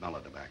stand the smell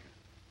of tobacco.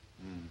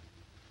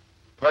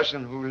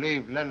 Person who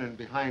leave linen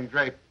behind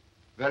drape,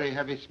 very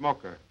heavy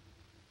smoker.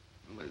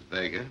 Well, there's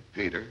Vega,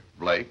 Peter,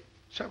 Blake,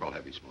 several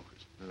heavy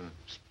smokers.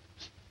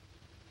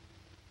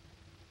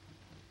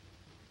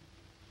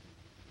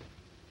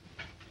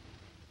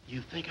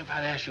 You think if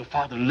I'd asked your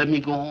father to let me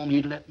go home,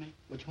 he'd let me?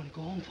 What you want to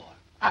go home for?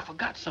 I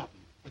forgot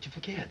something. What'd you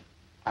forget?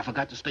 I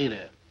forgot to stay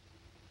there.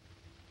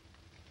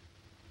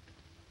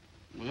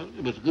 Well,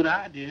 it was a good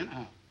idea,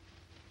 anyhow.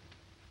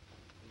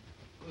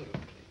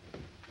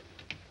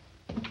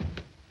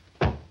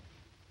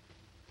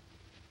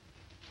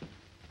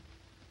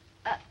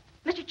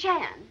 Mr.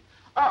 Chan.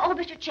 Oh,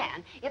 Mr.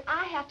 Chan, if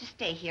I have to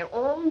stay here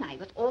all night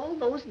with all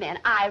those men,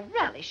 I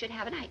really should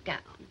have a nightgown.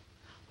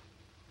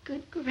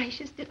 Good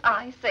gracious, did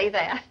I say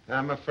that?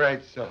 I'm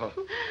afraid so.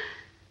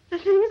 The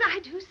things I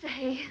do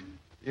say.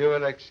 You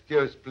will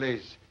excuse,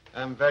 please.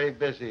 I'm very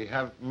busy.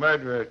 Have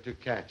murderer to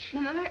catch.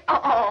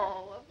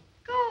 Oh, of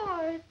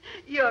course.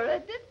 You're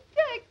a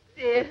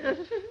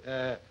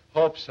detective.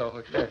 Hope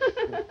so, yes.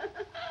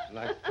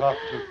 Like talk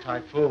to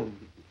Typhoon.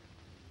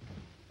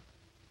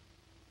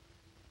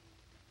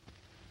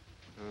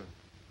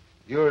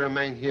 You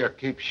remain here.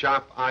 Keep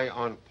sharp eye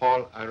on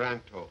Paul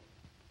Aranto.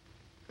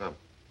 Come.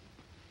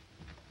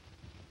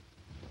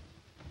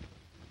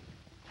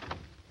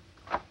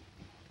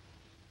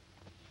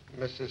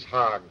 Mrs.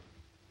 Hogg.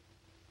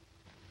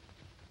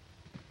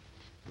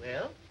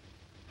 Well?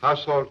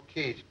 Household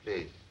keys,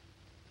 please.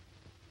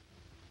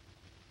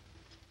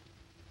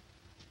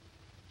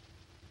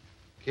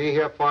 Key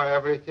here for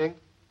everything?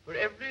 For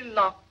every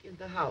lock in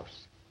the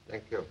house.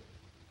 Thank you.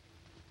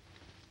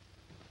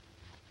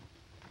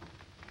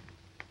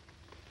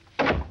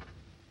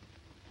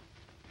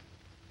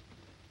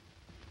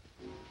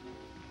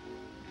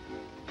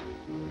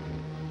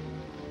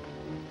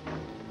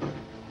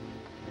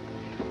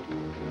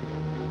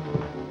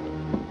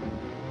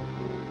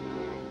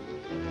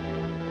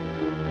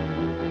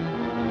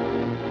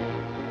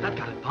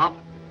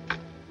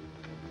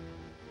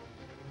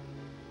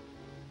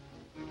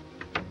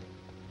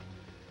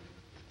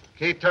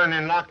 Key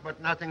turning locked, but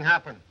nothing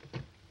happened.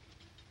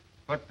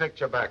 Put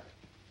picture back.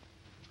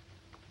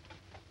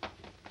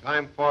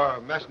 Time for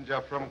a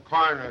messenger from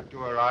coroner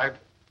to arrive.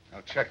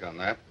 I'll check on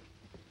that.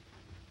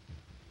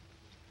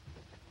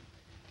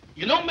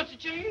 You know, Mr.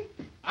 Chan,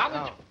 I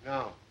was...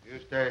 No, you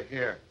stay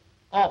here.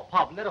 Oh,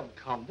 Pop, let him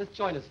come. This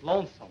joint is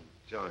lonesome.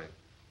 Join.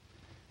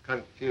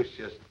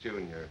 Confucius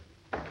Jr.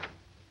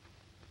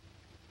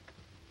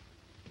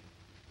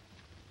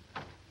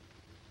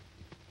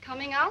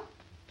 Coming out?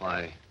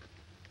 Why,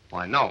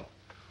 no.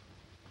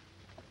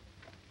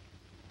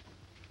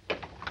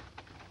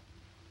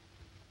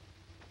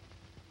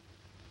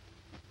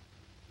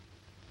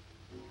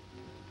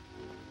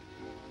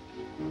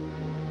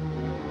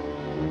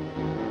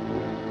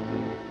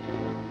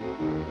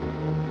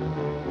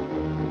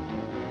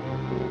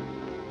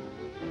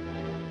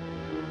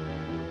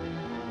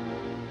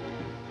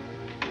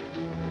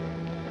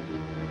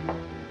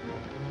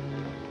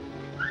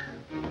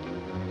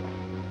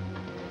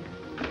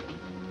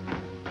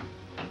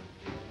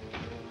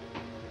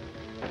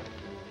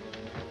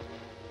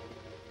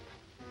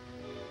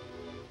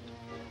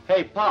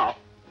 Hey, Pop.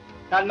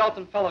 That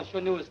Melton fellow sure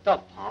knew his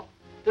stuff, Pop.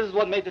 This is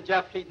what made the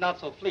Jap fleet not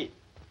so fleet.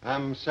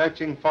 I'm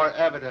searching for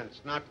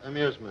evidence, not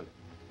amusement.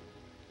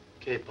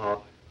 Okay,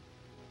 Pop.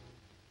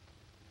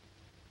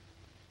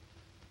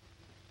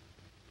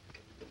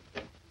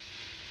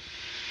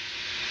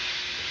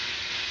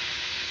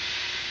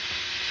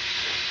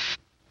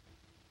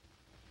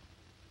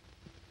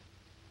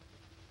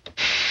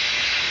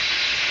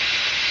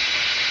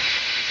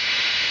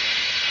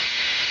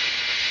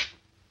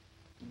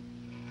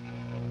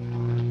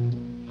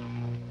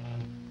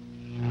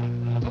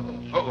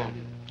 Uh-oh,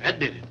 that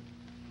did it.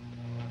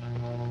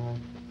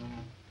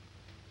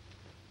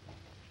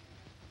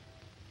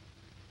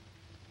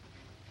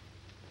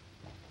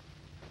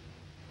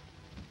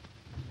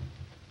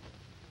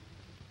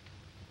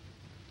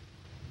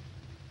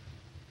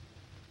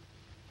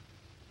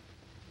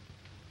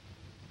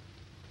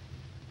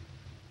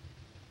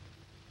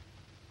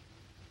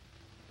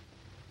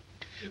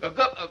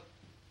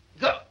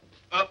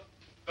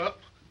 Up.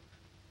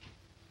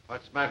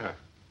 What's the matter?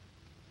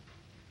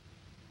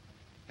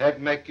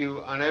 Head make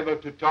you unable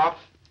to talk?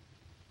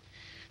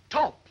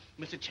 Talk.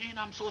 Mr. Chan,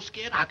 I'm so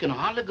scared I can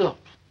hardly go.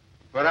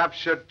 Perhaps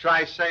should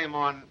try same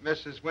on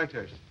Mrs.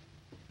 Winters.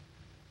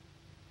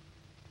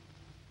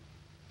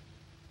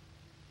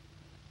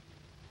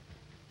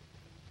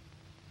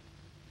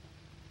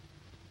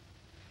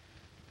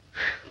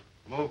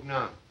 Move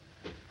now.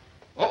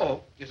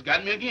 Uh-oh, it's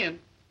got me again.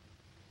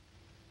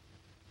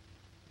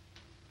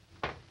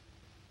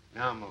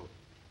 Now move.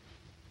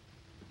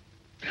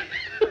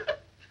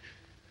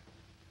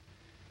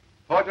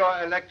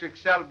 Photoelectric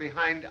cell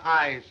behind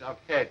eyes of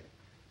head.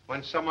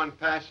 When someone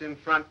pass in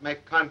front,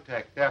 make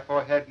contact.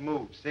 Therefore, head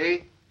move.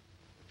 See?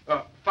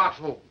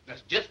 Foxhole.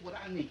 That's just what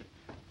I need.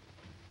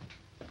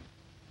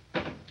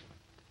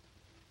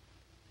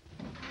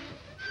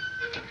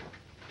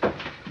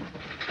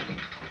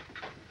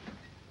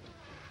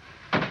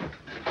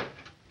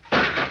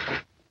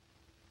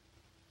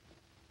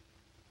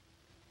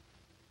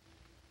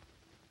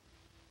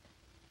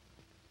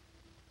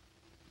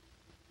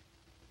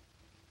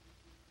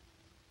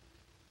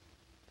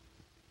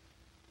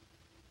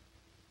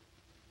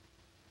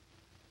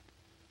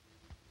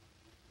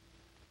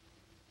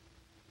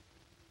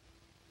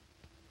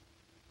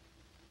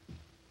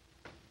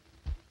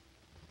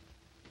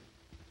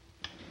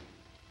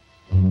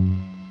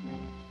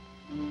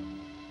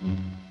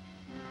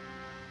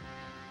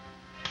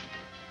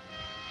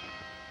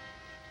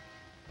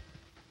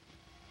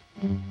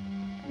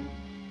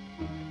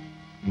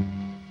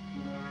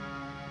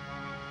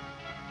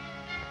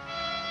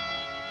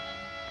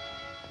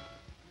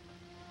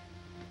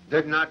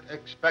 Did not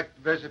expect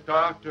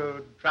visitor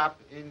to drop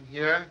in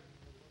here.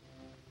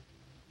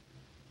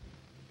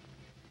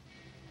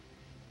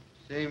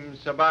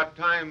 Seems about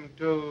time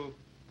to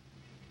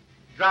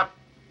drop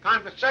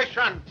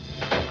conversation.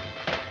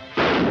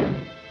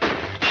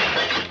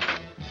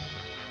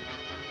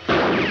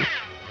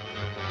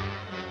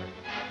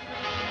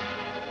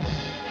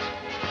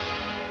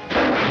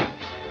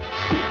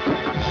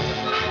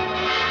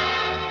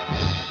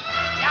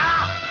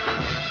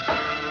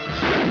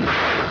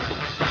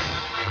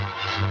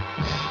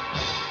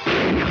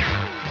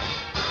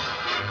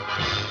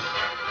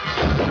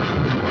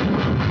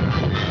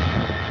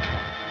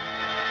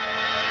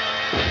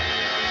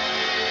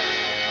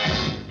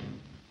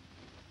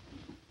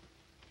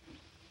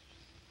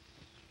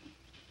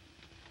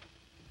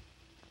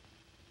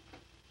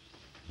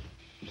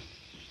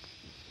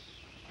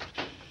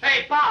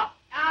 Hey, Pop!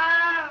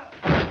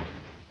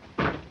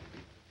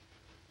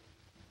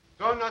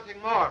 No,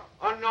 nothing more.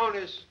 Unknown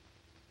is...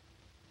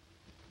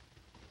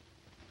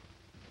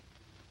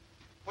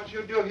 What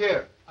you do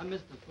here? I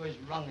missed the first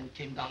rung and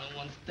came down in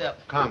one step.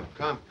 Come.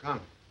 Are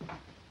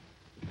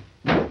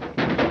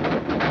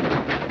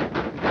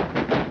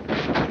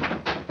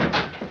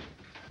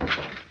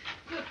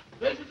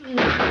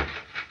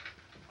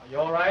you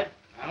all right?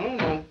 I don't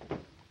know.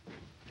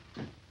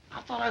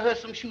 I thought I heard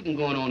some shooting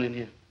going on in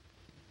here.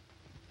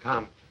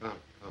 Come.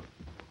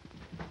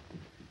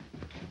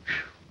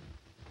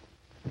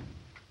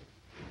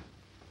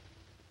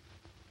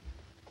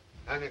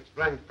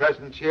 Unexplained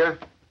presence here.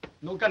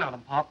 No gun on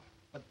him, Pop.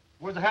 But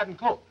where's the hat and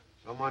coat?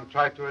 Someone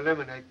tried to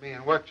eliminate me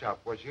in workshop.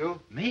 Was you?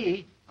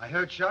 Me? I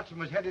heard shots and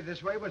was headed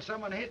this way when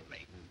someone hit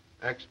me.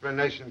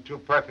 Explanation too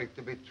perfect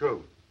to be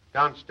true.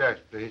 Downstairs,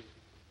 please.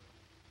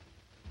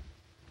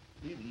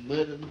 These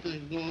murdering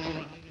things going on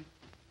around here.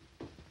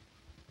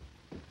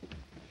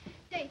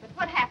 David,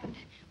 what happened?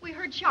 We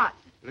heard shots.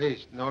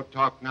 Please, no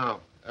talk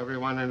now.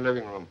 Everyone in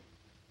living room.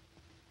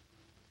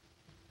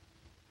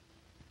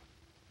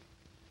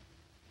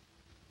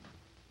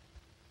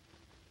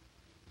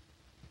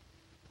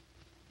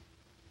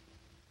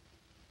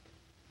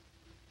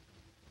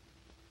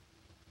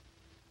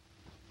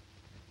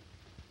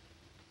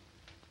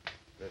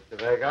 Mr.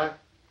 Vega?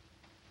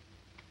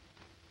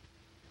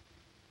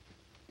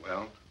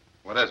 Well,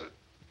 what is it?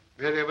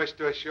 Merely wish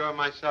to assure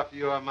myself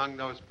you are among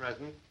those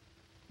present.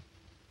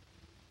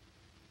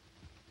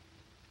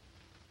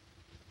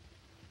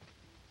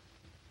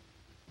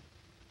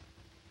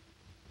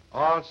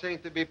 All seem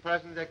to be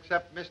present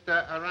except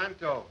Mr.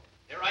 Aranto.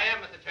 Here I am,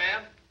 Mr.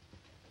 Chan.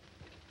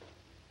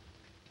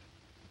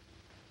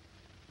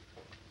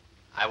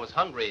 I was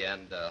hungry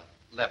and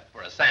left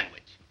for a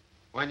sandwich.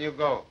 When you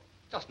go?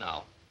 Just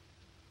now.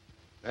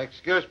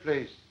 Excuse,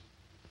 please.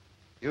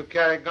 You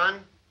carry a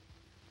gun?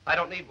 I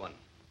don't need one.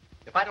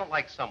 If I don't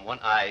like someone,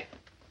 I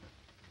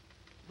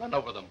run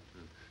over them.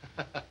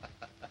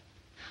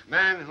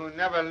 Men who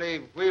never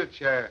leave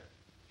wheelchair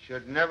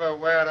should never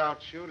wear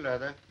out shoe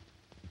leather.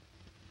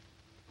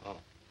 Oh.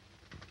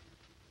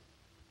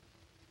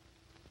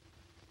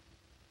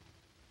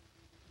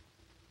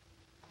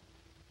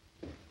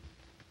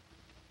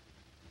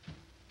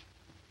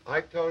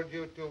 I told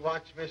you to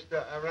watch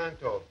Mr.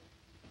 Aranto.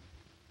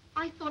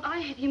 I thought I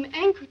had him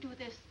anchored to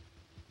this.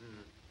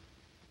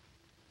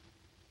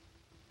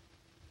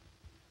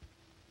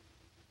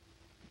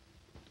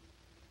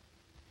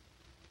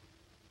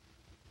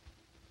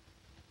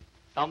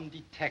 Some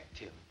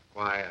detective.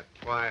 Quiet,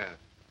 quiet.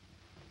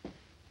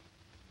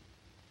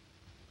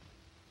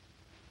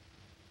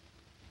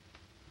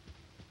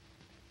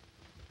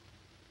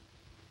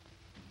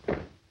 From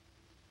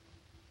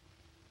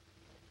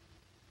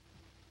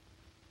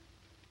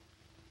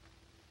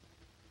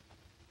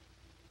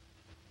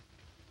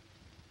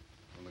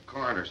the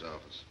coroner's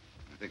office.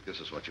 I think this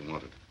is what you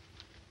wanted.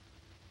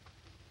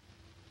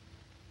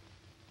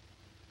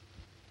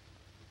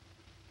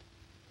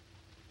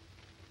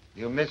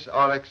 You miss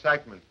all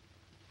excitement.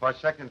 For a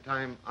second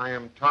time, I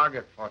am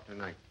target for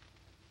tonight.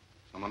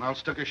 Someone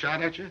else took a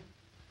shot at you?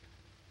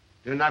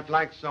 Do not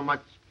like so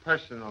much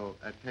personal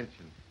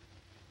attention.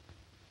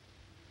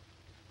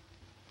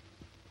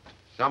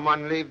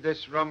 Someone leave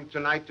this room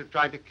tonight to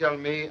try to kill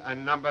me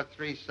and number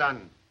 3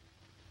 son.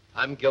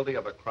 I'm guilty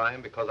of a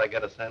crime because I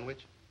get a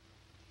sandwich?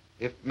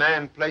 If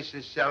man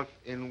places self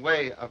in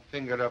way of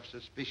finger of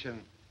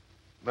suspicion,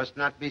 must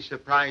not be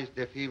surprised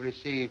if he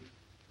receive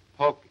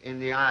poke in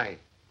the eye.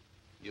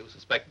 You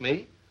suspect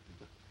me?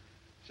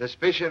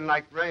 Suspicion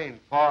like rain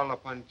fall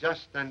upon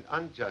just and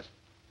unjust.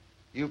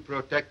 You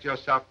protect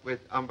yourself with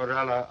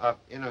umbrella of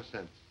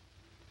innocence.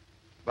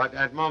 But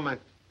at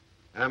moment,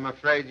 I'm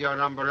afraid your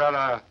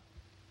umbrella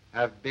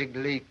have big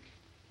leak.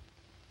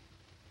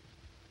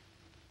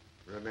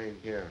 Remain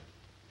here.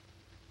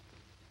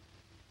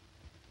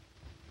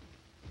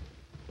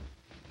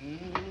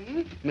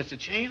 Mr.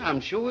 Chain,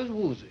 I'm sure is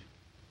woozy.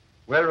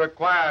 Will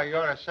require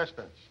your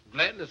assistance.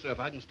 Gladly, sir, if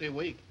I can stay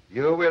awake.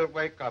 You will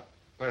wake up,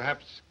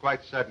 perhaps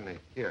quite suddenly.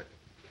 Here.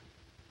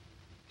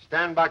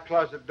 Stand by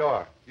closet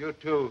door. You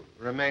two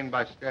remain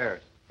by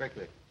stairs.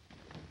 Quickly.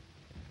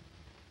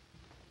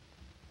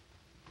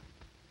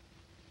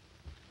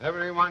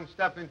 Everyone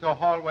step into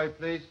hallway,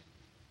 please.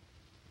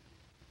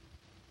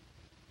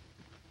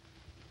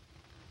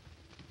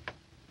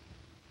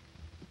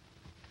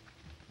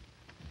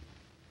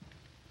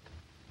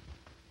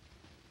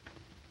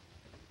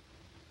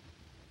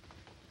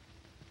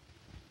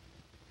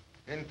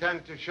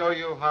 Intend to show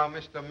you how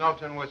Mr.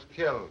 Melton was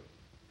killed.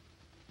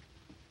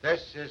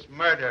 This is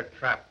murder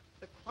trap.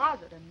 The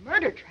closet, a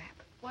murder trap.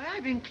 Why,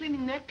 I've been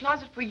cleaning that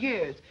closet for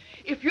years.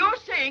 If you're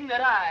saying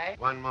that I...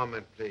 One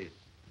moment, please.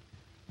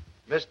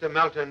 Mr.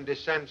 Melton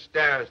descend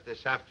stairs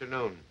this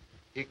afternoon.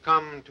 He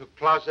come to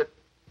closet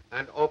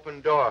and open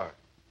door.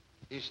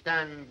 He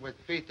stand with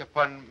feet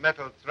upon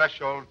metal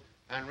threshold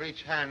and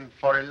reach hand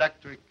for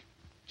electric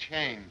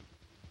chain.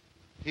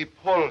 He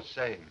pull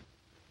same.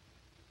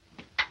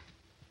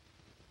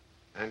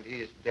 And he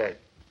is dead.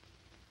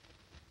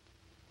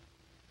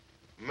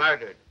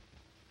 Murdered.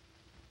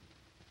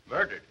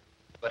 Murdered?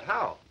 But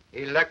how?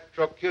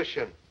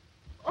 Electrocution.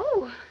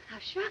 Oh, how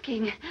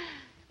shocking.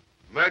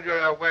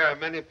 Murderer aware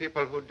many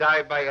people who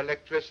die by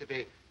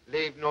electricity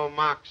leave no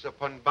marks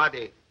upon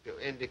body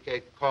to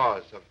indicate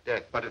cause of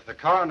death. But if the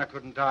coroner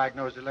couldn't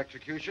diagnose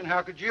electrocution,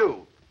 how could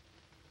you?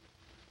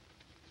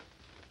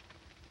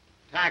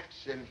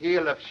 Tacks in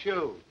heel of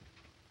shoe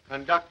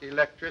conduct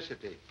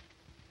electricity.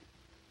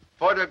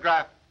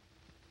 photograph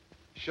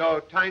show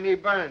tiny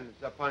burns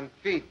upon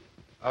feet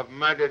of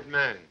murdered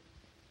man.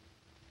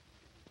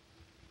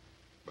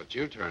 But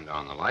you turned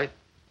on the light.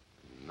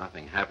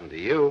 Nothing happened to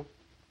you.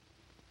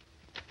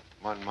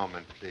 One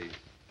moment, please.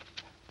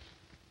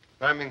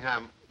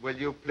 Birmingham, will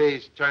you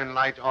please turn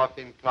light off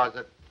in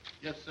closet?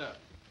 Yes, sir.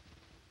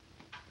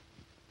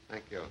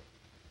 Thank you.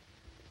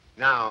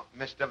 Now,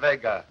 Mr.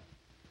 Vega,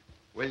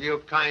 will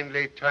you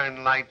kindly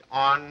turn light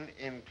on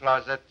in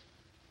closet?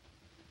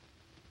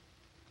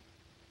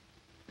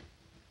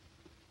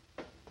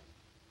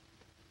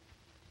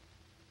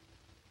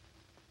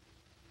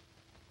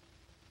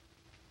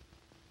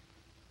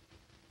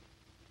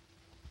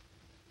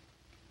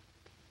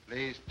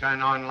 Please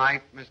turn on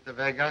light, Mr.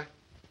 Vega.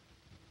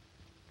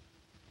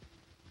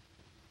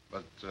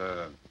 But,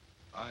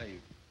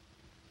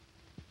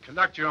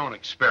 conduct your own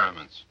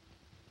experiments.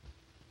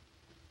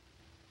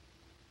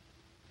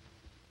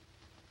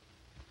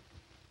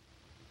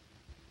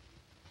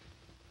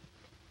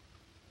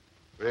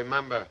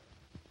 Remember,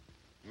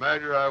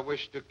 murderer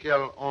wished to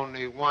kill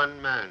only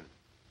one man,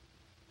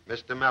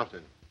 Mr.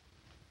 Melton.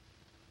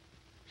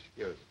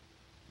 Excuse.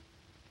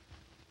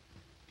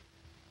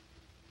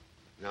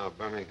 Now,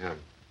 Birmingham,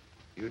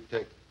 you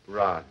take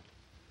rod.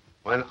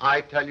 When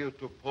I tell you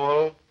to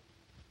pull,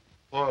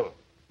 pull.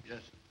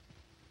 Yes.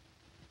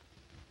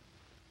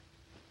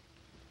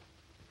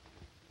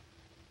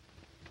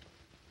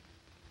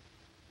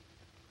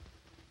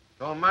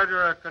 So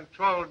murderer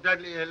controlled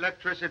deadly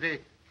electricity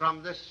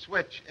from this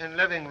switch in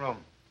living room.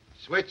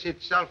 Switch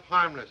itself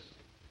harmless,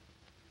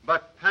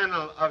 but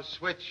panel of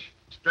switch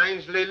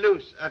strangely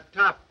loose at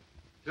top.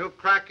 Through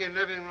crack in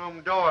living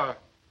room door,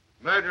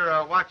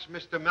 murderer watched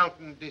Mr.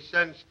 Melton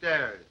descend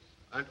stairs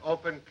and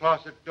open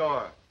closet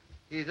door.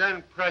 He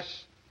then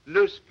pressed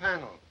loose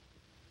panel.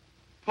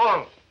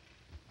 Pull.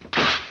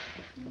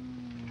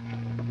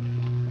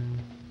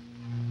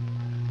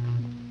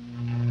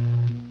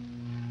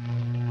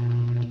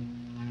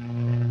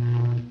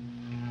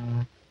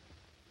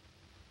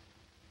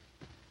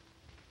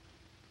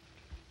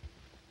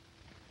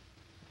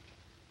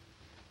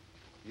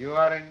 You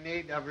are in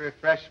need of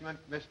refreshment,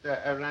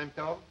 Mr.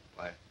 Aranto?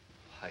 Why,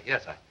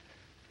 yes, I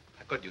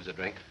could use a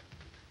drink.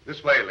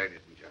 This way, ladies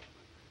and gentlemen.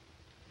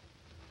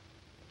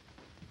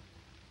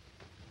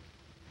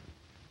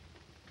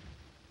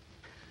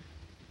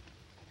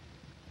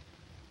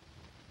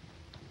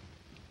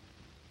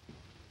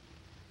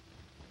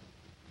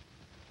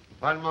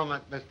 One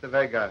moment, Mr.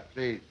 Vega,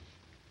 please.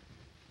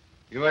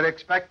 You were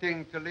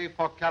expecting to leave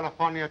for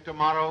California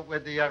tomorrow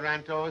with the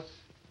Arantos?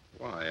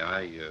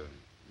 Why,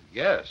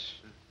 yes.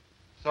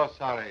 So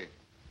sorry.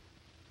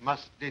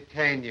 Must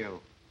detain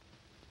you.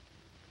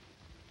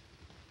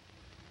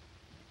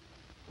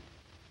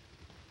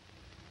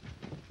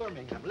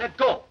 Birmingham, let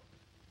go.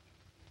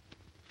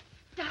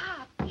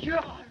 Stop. You're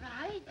all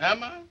right.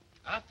 Am I?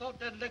 I thought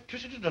that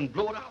electricity done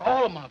blowed out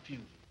all of my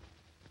fuses.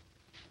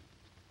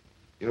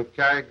 You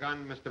carry a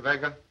gun, Mr.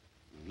 Vega?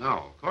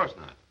 No, of course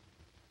not.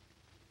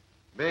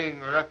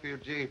 Being a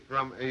refugee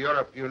from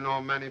Europe, you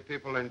know many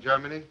people in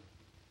Germany?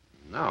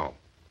 No.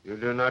 You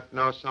do not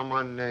know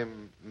someone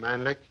named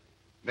Manlik?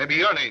 Maybe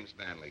your name's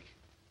Manlik.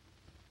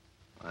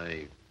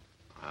 I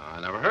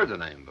never heard the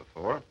name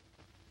before.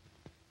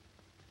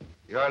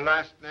 Your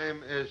last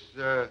name is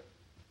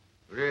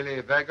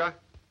really Vega?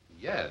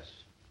 Yes.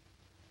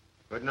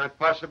 Could not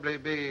possibly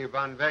be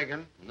Van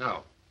Wegen?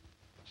 No.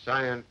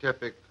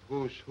 Scientific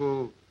who's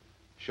who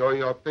show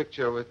your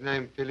picture with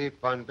name Philippe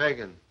Van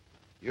Wegen.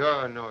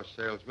 You're no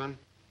salesman.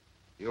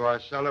 You are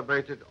a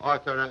celebrated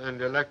author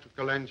and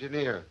electrical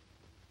engineer.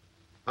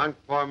 Hunt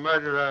for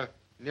murderer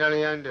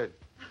nearly ended.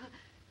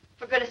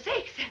 For goodness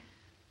sakes,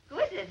 who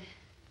is it?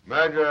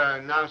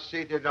 Murderer now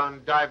seated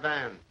on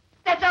divan.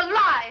 That's a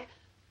lie.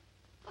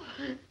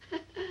 Oh.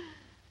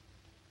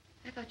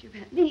 I thought you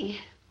meant me.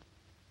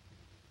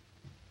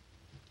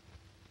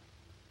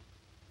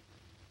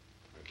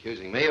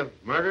 Accusing me of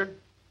murder?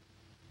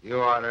 You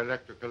are an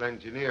electrical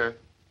engineer.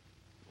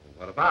 Well,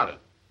 what about it?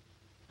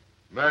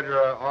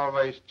 Murderer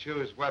always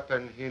choose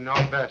weapon he know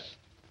best.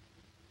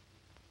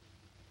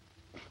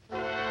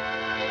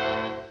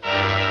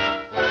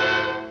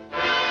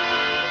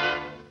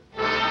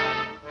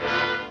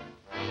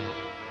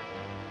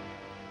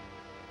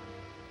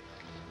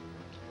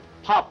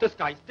 Pop, this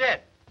guy's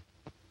dead.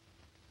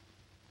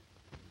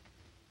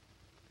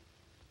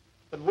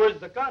 But where's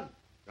the gun?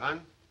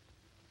 Gun?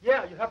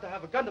 Yeah, you have to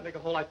have a gun to make a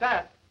hole like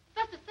that.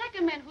 That's the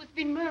second man who's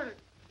been murdered.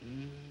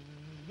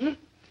 Mm-hmm.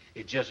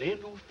 It just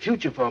ain't no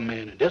future for a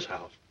man in this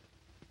house.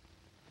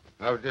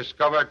 I've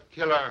discovered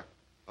killer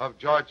of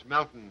George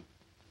Melton.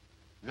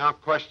 Now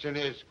question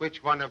is,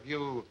 which one of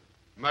you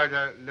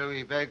murder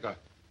Louis Vega?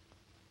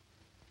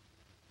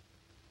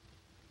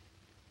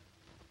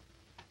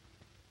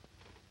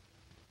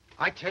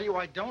 I tell you,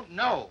 I don't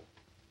know.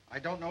 I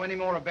don't know any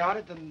more about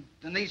it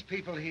than these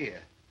people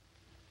here.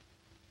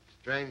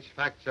 Strange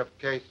facts of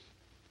case.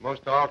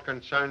 Most all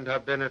concerned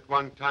have been at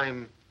one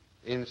time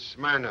in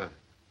Smyrna.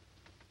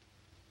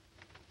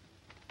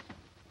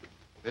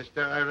 Mr.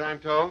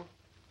 Aranto,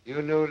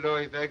 You knew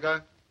Louis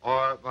Vega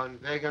or Von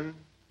Wegen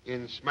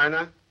in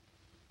Smyrna?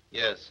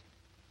 Yes.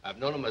 I've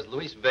known him as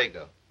Luis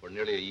Vega for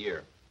nearly a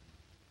year.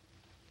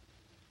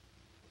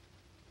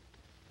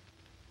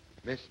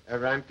 Miss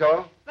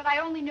Aranto? But I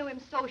only knew him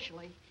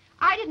socially.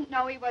 I didn't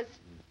know he was...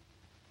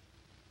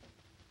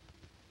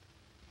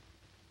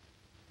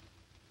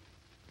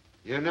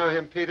 You know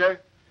him, Peter?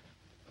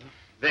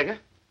 Vega?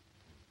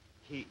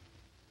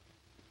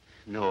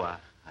 No, I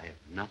have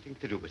nothing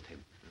to do with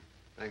him.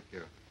 Thank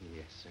you.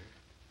 Yes, sir.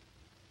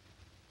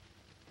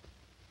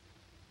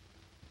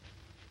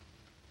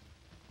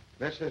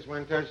 Mrs.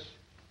 Winters,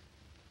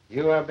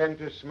 you have been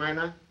to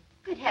Smyrna?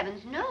 Good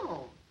heavens,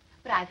 no.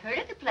 But I've heard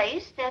of the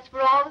place. That's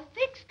where all the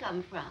figs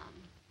come from.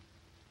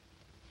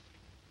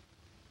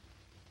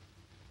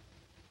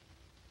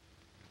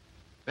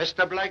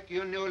 Mr. Blake,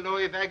 you knew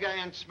Louis Vega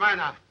in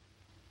Smyrna?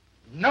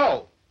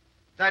 No.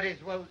 That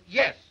is, well,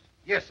 yes.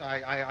 Yes,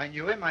 I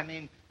knew him. I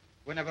mean,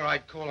 whenever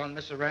I'd call on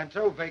Miss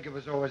Aranto, Vega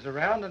was always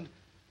around, and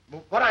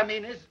what I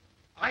mean is,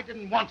 I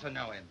didn't want to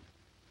know him.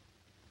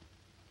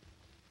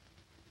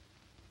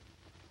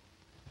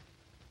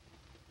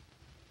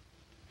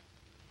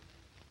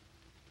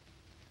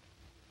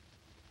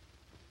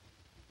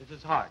 This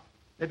is hard.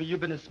 Maybe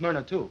you've been in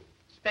Smyrna, too.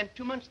 Spent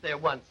 2 months there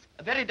once.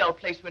 A very dull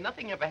place where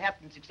nothing ever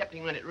happens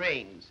excepting when it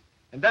rains.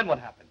 And then what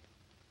happened?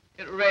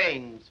 It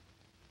rains.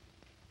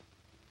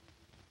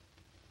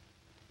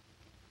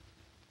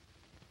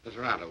 Miss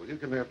Aranda, will you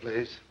come here,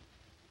 please?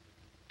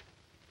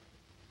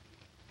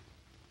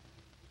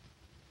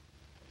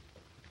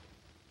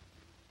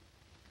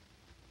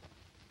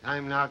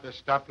 Time now to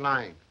stop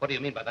lying. What do you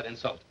mean by that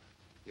insult?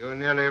 You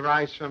nearly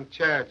rise from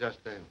chair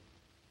just then.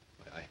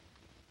 I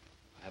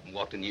haven't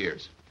walked in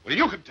years. Well,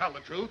 you can tell the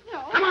truth.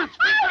 No. Come on,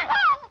 speak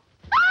up.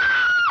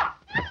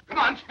 Come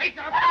on, speak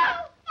up.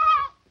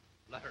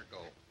 Let her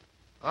go.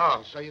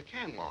 Oh, so you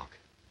can walk.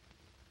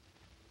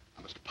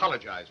 I must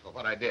apologize for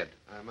what I did.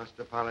 I must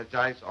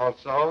apologize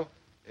also.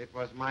 It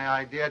was my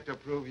idea to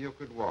prove you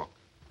could walk.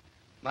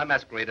 My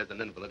masquerade as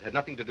an invalid had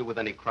nothing to do with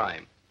any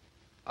crime.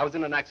 I was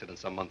in an accident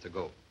some months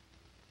ago.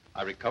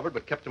 I recovered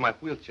but kept to my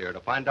wheelchair to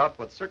find out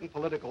what certain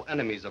political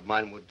enemies of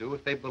mine would do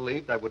if they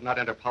believed I would not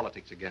enter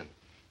politics again.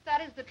 That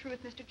is the truth,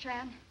 Mr.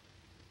 Chan.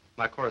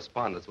 My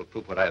correspondence will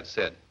prove what I have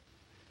said.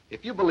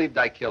 If you believed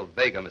I killed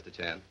Vega, Mr.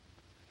 Chan,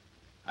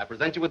 I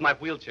present you with my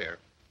wheelchair.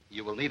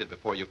 You will need it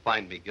before you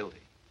find me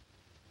guilty.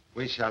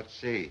 We shall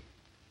see.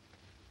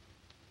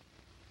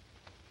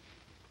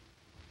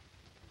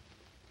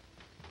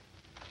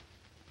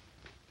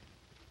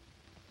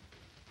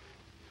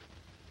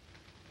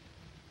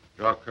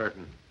 Draw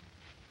curtain.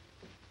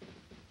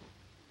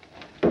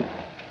 I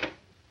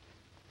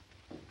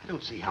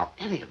don't see how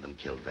any of them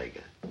killed Vega.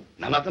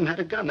 None of them had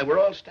a gun. They were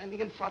all standing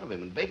in front of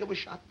him, and Vega was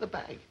shot in the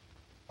back.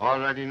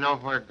 Already know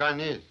where a gun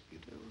is. You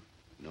do?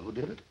 You know who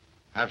did it?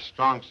 Have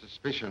strong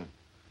suspicion.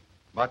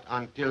 But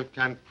until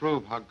can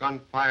prove a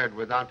gun fired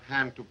without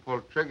hand to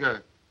pull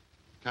trigger,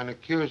 can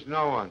accuse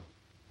no one.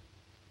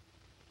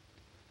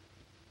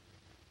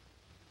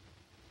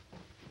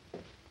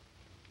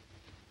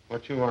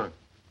 What you want?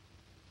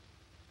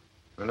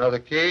 Another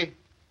key?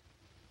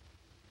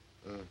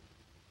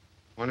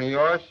 One of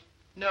yours?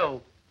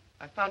 No.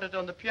 I found it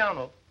on the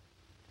piano.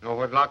 Know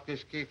what lock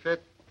this key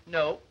fit?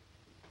 No.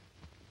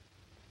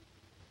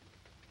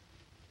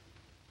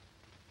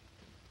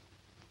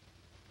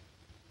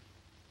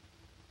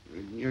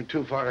 You're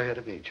too far ahead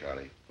of me,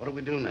 Charlie. What do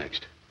we do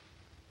next?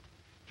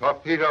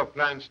 Torpedo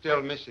plan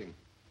still missing.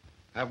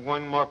 Have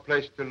one more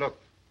place to look.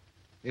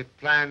 If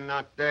plan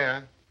not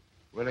there,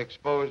 we'll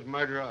expose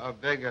murderer of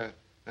Vega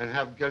and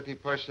have guilty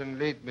person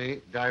lead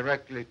me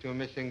directly to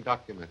missing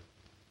document.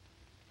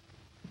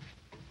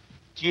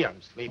 Gee,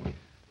 I'm sleepy.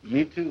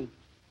 Me too.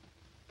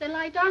 Then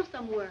lie down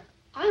somewhere.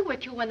 I'll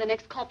wake you when the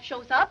next cop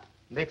shows up.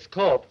 Next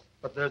corpse.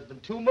 But there's been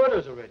 2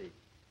 murders already.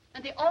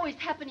 And they always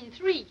happen in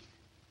threes.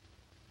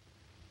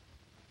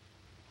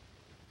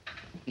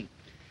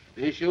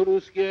 They sure do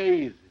scare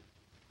easy.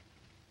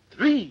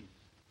 3.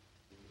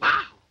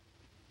 Wow.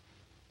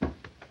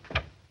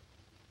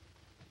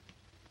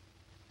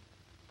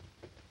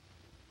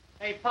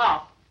 Hey,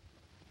 Pop.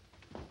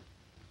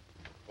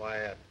 Why,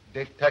 a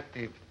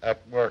detective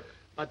at work.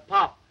 But,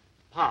 Pop,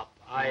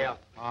 I,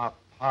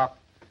 Pop.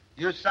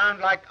 You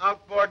sound like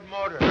outboard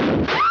motor.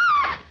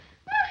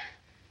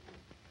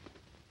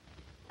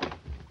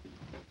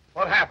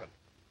 What happened?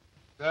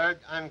 Third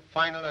and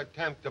final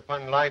attempt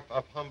upon life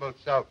of humble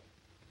self.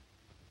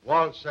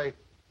 Wall safe,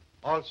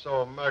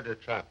 also a murder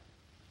trap.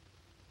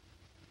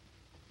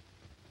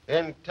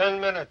 In 10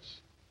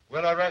 minutes,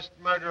 we'll arrest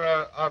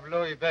murderer of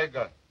Louis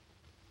Vega.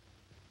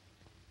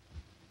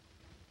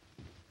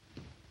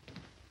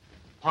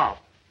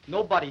 Pop,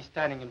 nobody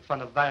standing in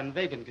front of Van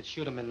Wegen could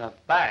shoot him in the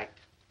back.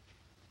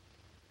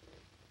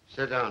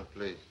 Sit down,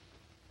 please.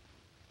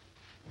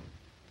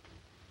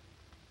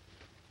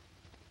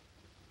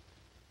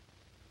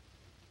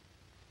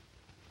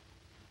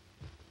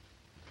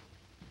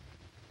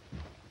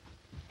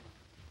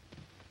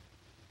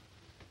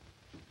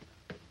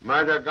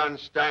 Murder gun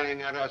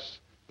staring at us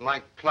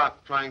like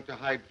clock trying to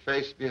hide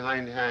face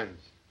behind hands.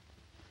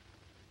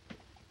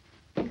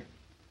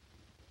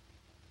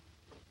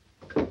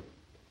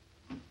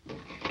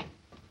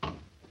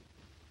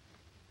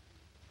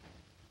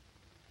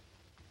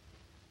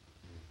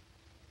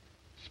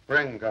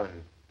 Spring gun.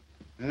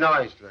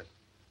 Noiseless.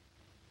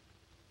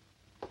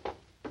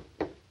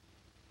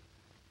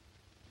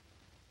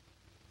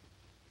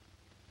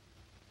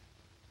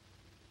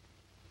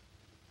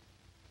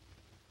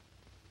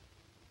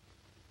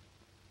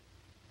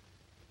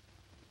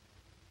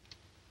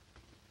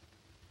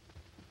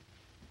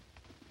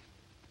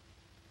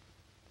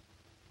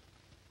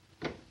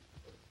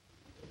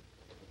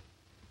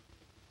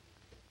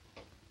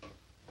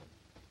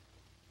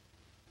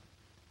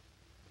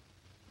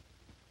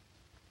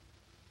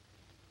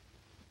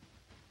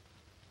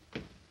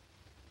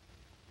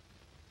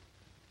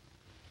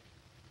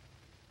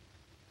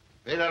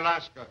 Peter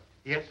Lasker.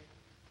 Yes?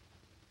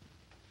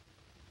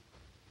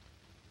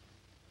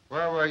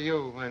 Where were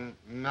you when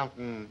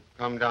Milton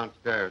come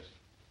downstairs?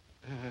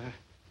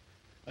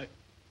 Right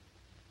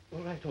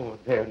over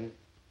there,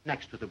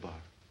 next to the bar.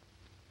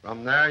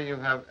 From there, you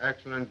have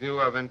excellent view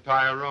of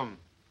entire room.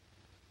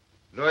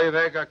 Louis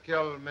Vega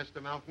killed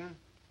Mr. Milton,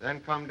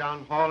 then come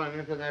down hall and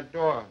into that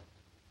door.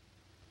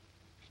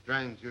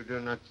 Strange you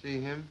do not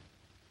see him.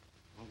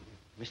 Oh,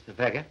 Mr.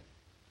 Vega?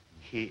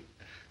 He...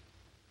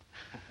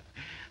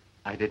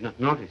 I did not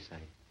notice.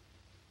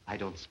 I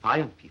don't spy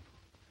on people.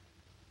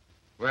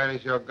 Where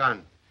is your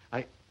gun?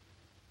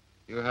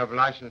 You have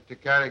license to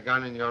carry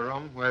gun in your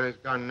room. Where is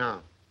gun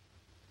now?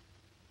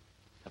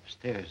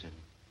 Upstairs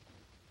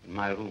in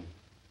my room.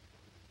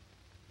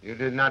 You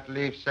did not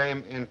leave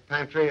same in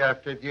pantry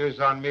after it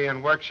used on me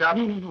in workshop?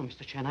 No,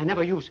 Mr. Chan. I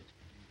never use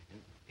it.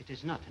 It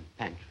is not in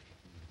pantry.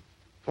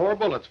 4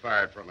 bullets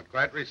fired from it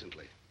quite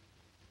recently.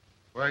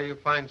 Where you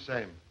find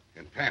same?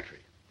 In pantry.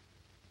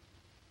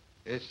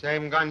 Is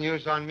same gun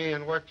used on me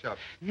in workshop?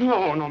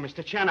 No,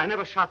 Mr. Chan. I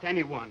never shot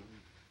anyone.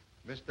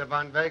 Mr.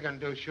 Van Wegen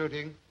do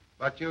shooting,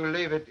 but you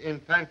leave it in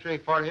pantry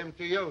for him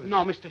to use.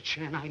 No, Mr.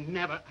 Chan, I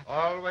never...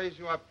 Always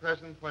you are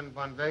present when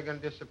Van Wegen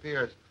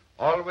disappears.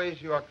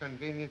 Always you are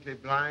conveniently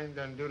blind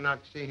and do not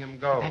see him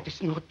go. That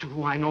is not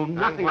true. I know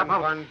nothing and when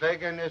about... Van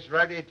Wegen is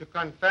ready to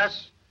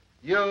confess,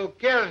 you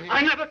kill him.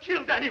 I never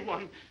killed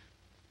anyone.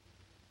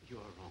 You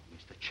are wrong,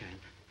 Mr. Chan.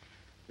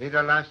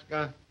 Peter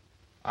Lasker,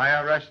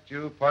 I arrest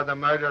you for the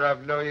murder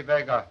of Louis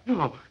Vega.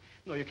 No,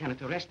 you cannot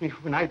arrest me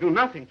when I do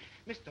nothing.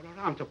 Mr.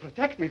 Aranto,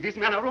 protect me. These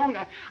men are wrong.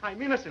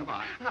 I'm innocent.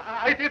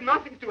 I did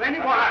nothing to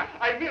anyone.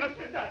 I'm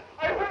innocent.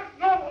 I hurt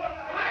no one.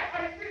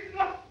 I did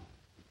nothing.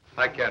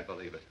 I can't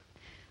believe it.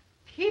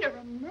 Peter,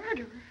 a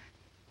murderer.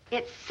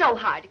 It's so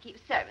hard to keep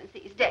servants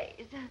these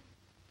days.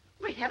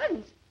 Great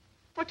heavens.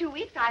 For 2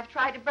 weeks, I've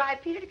tried to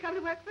bribe Peter to come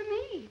to work for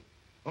me.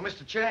 Well,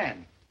 Mr.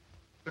 Chan,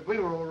 but we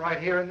were all right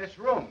here in this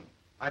room.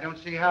 I don't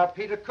see how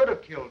Peter could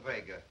have killed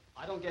Vega.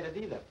 I don't get it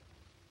either.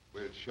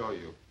 We'll show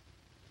you.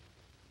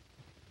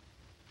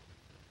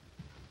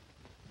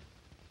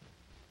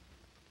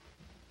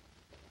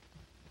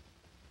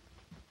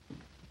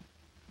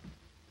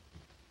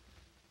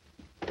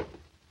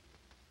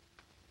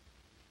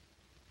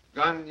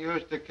 Gun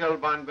used to kill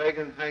Van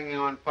Wegen hanging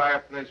on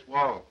fireplace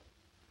wall.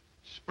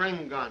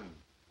 Spring gun.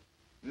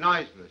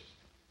 Noiseless.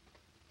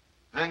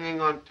 Hanging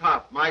on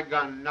top. My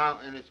gun now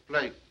in its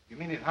place. You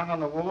mean it hung on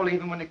the wall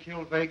even when it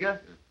killed Vega?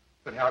 Yeah.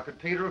 But how could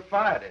Peter have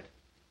fired it?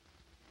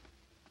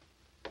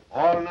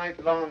 All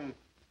night long,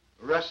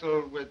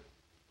 wrestled with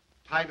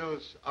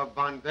titles of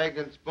Van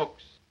Wegen's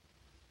books.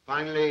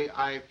 Finally,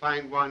 I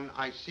find one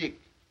I seek.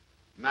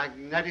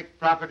 Magnetic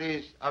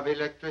properties of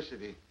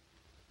electricity.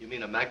 You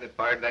mean a magnet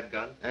fired that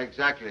gun?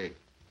 Exactly.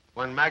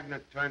 When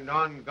magnet turned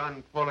on,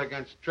 gun pull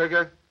against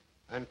trigger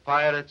and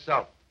fire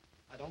itself.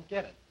 I don't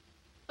get it.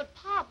 But,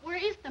 Pop, where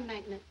is the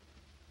magnet?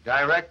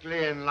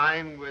 Directly in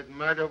line with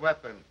murder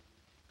weapon.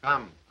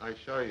 Come, I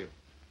show you.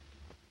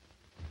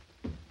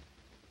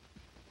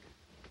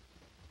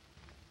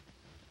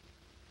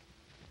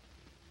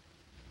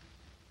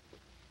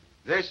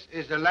 This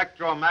is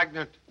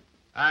electromagnet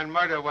and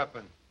murder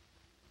weapon.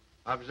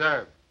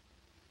 Observe.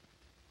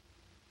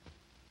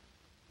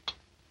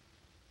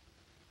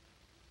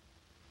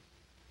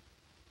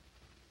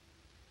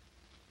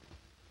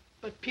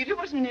 But Peter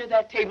wasn't near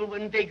that table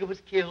when Vega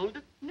was killed.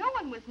 No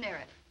one was near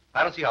it.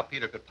 I don't see how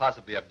Peter could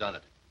possibly have done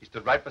it. He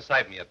stood right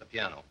beside me at the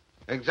piano.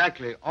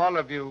 Exactly. All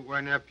of you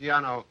were near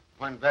piano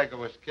when Vega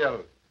was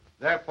killed.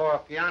 Therefore,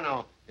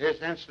 piano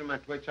is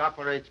instrument which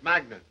operates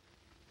magnet.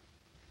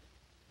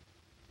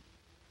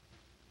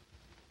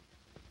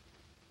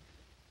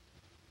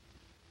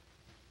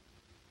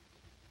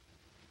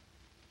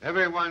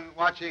 Everyone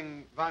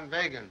watching Van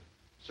Wegen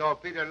saw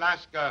Peter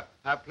Lasker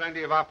have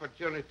plenty of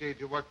opportunity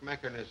to work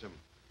mechanism.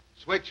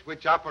 Switch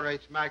which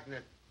operates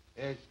magnet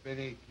is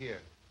beneath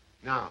here.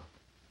 Now,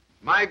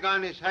 my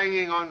gun is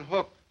hanging on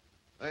hook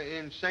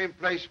in same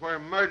place where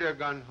murder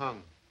gun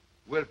hung.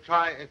 We'll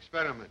try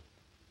experiment.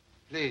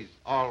 Please,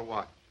 all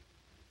watch.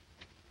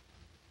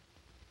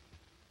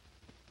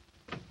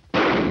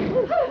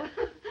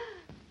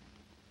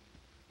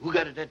 Who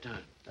got it that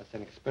time? That's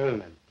an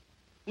experiment.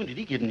 When did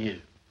he get in here?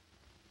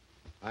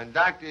 And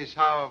that is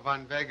how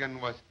Van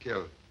Wegen was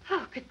killed.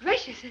 Oh, good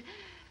gracious.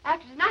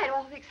 After tonight,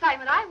 all the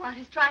excitement I want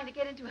is trying to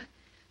get into a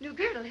new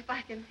girdle if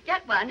I can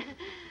get one.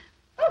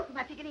 Oh,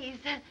 my Pekingese.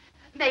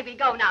 May we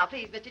go now,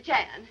 please, Mr.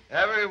 Chan?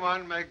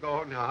 Everyone may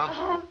go now.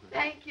 Oh,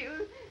 thank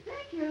you.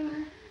 Thank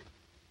you.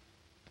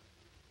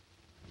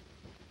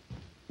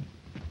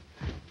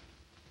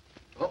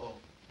 Uh-oh.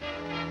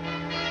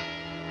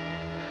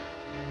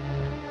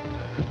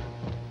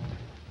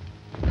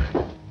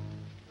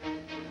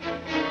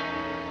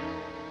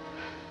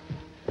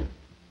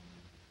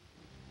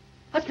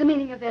 What's the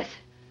meaning of this?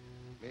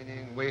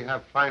 Meaning we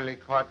have finally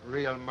caught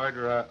real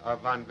murderer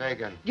of Van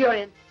Wegen. You're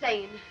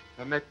insane.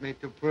 Permit me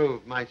to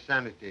prove my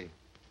sanity.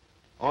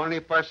 Only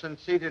person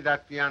seated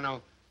at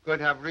piano could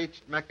have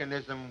reached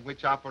mechanism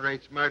which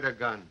operates murder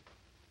gun.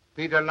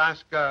 Peter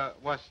Laska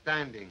was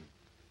standing.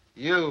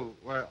 You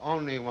were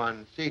only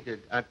one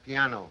seated at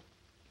piano.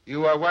 You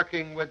were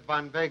working with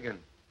Van Wegen.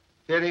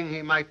 Fearing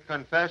he might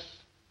confess,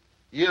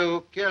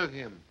 you killed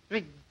him.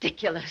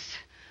 Ridiculous.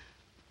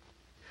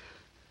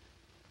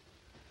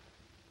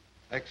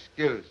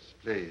 Excuse,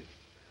 please.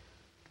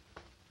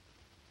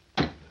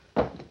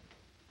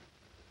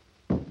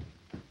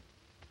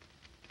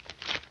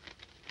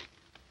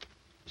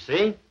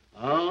 See?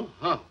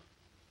 Uh-huh.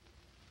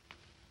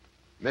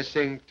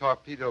 Missing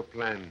torpedo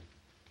plan.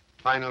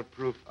 Final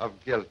proof of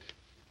guilt.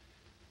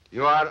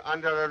 You are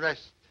under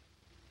arrest,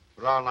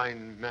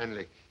 Fraulein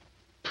Manlich.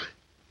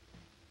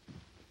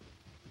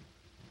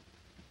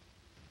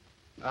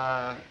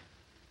 I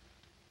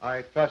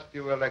trust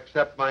you will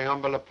accept my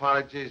humble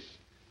apologies.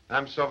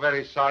 I'm so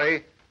very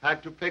sorry.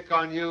 Had to pick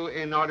on you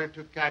in order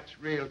to catch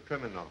real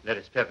criminals. That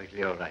is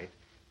perfectly all right.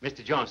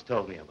 Mr. Jones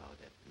told me about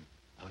it.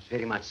 I was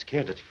very much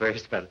scared at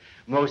first, but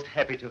most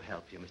happy to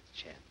help you, Mr.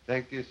 Chan.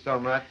 Thank you so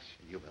much.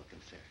 You're welcome,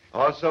 sir.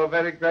 Also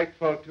very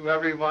grateful to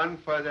everyone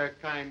for their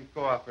kind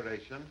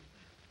cooperation.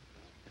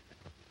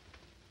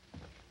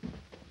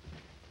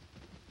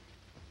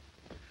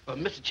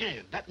 Mr.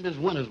 Chan, that Miss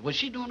Winters, was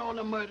she doing all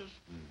the murders?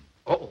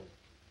 Uh-oh.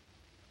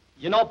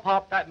 You know,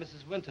 Pop, that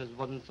Mrs. Winters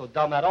wasn't so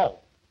dumb at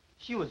all.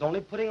 She was only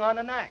putting on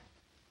an act.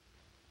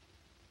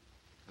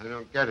 I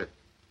don't get it.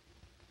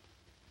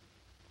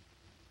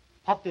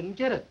 Pop didn't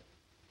get it.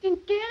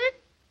 Didn't get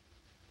it?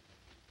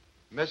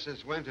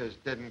 Mrs. Winters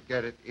didn't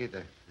get it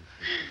either.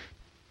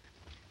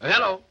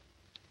 Hello.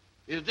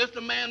 Is this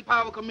the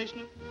Manpower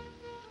Commissioner?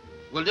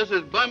 Well, this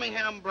is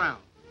Birmingham Brown,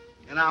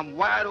 and I'm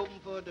wide open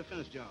for a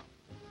defense job.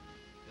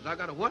 I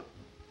got a what?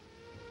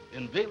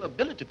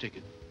 Availability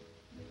ticket.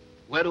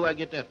 Where do I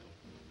get that from?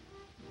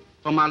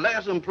 From my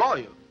last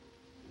employer.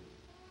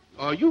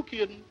 Are you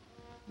kidding?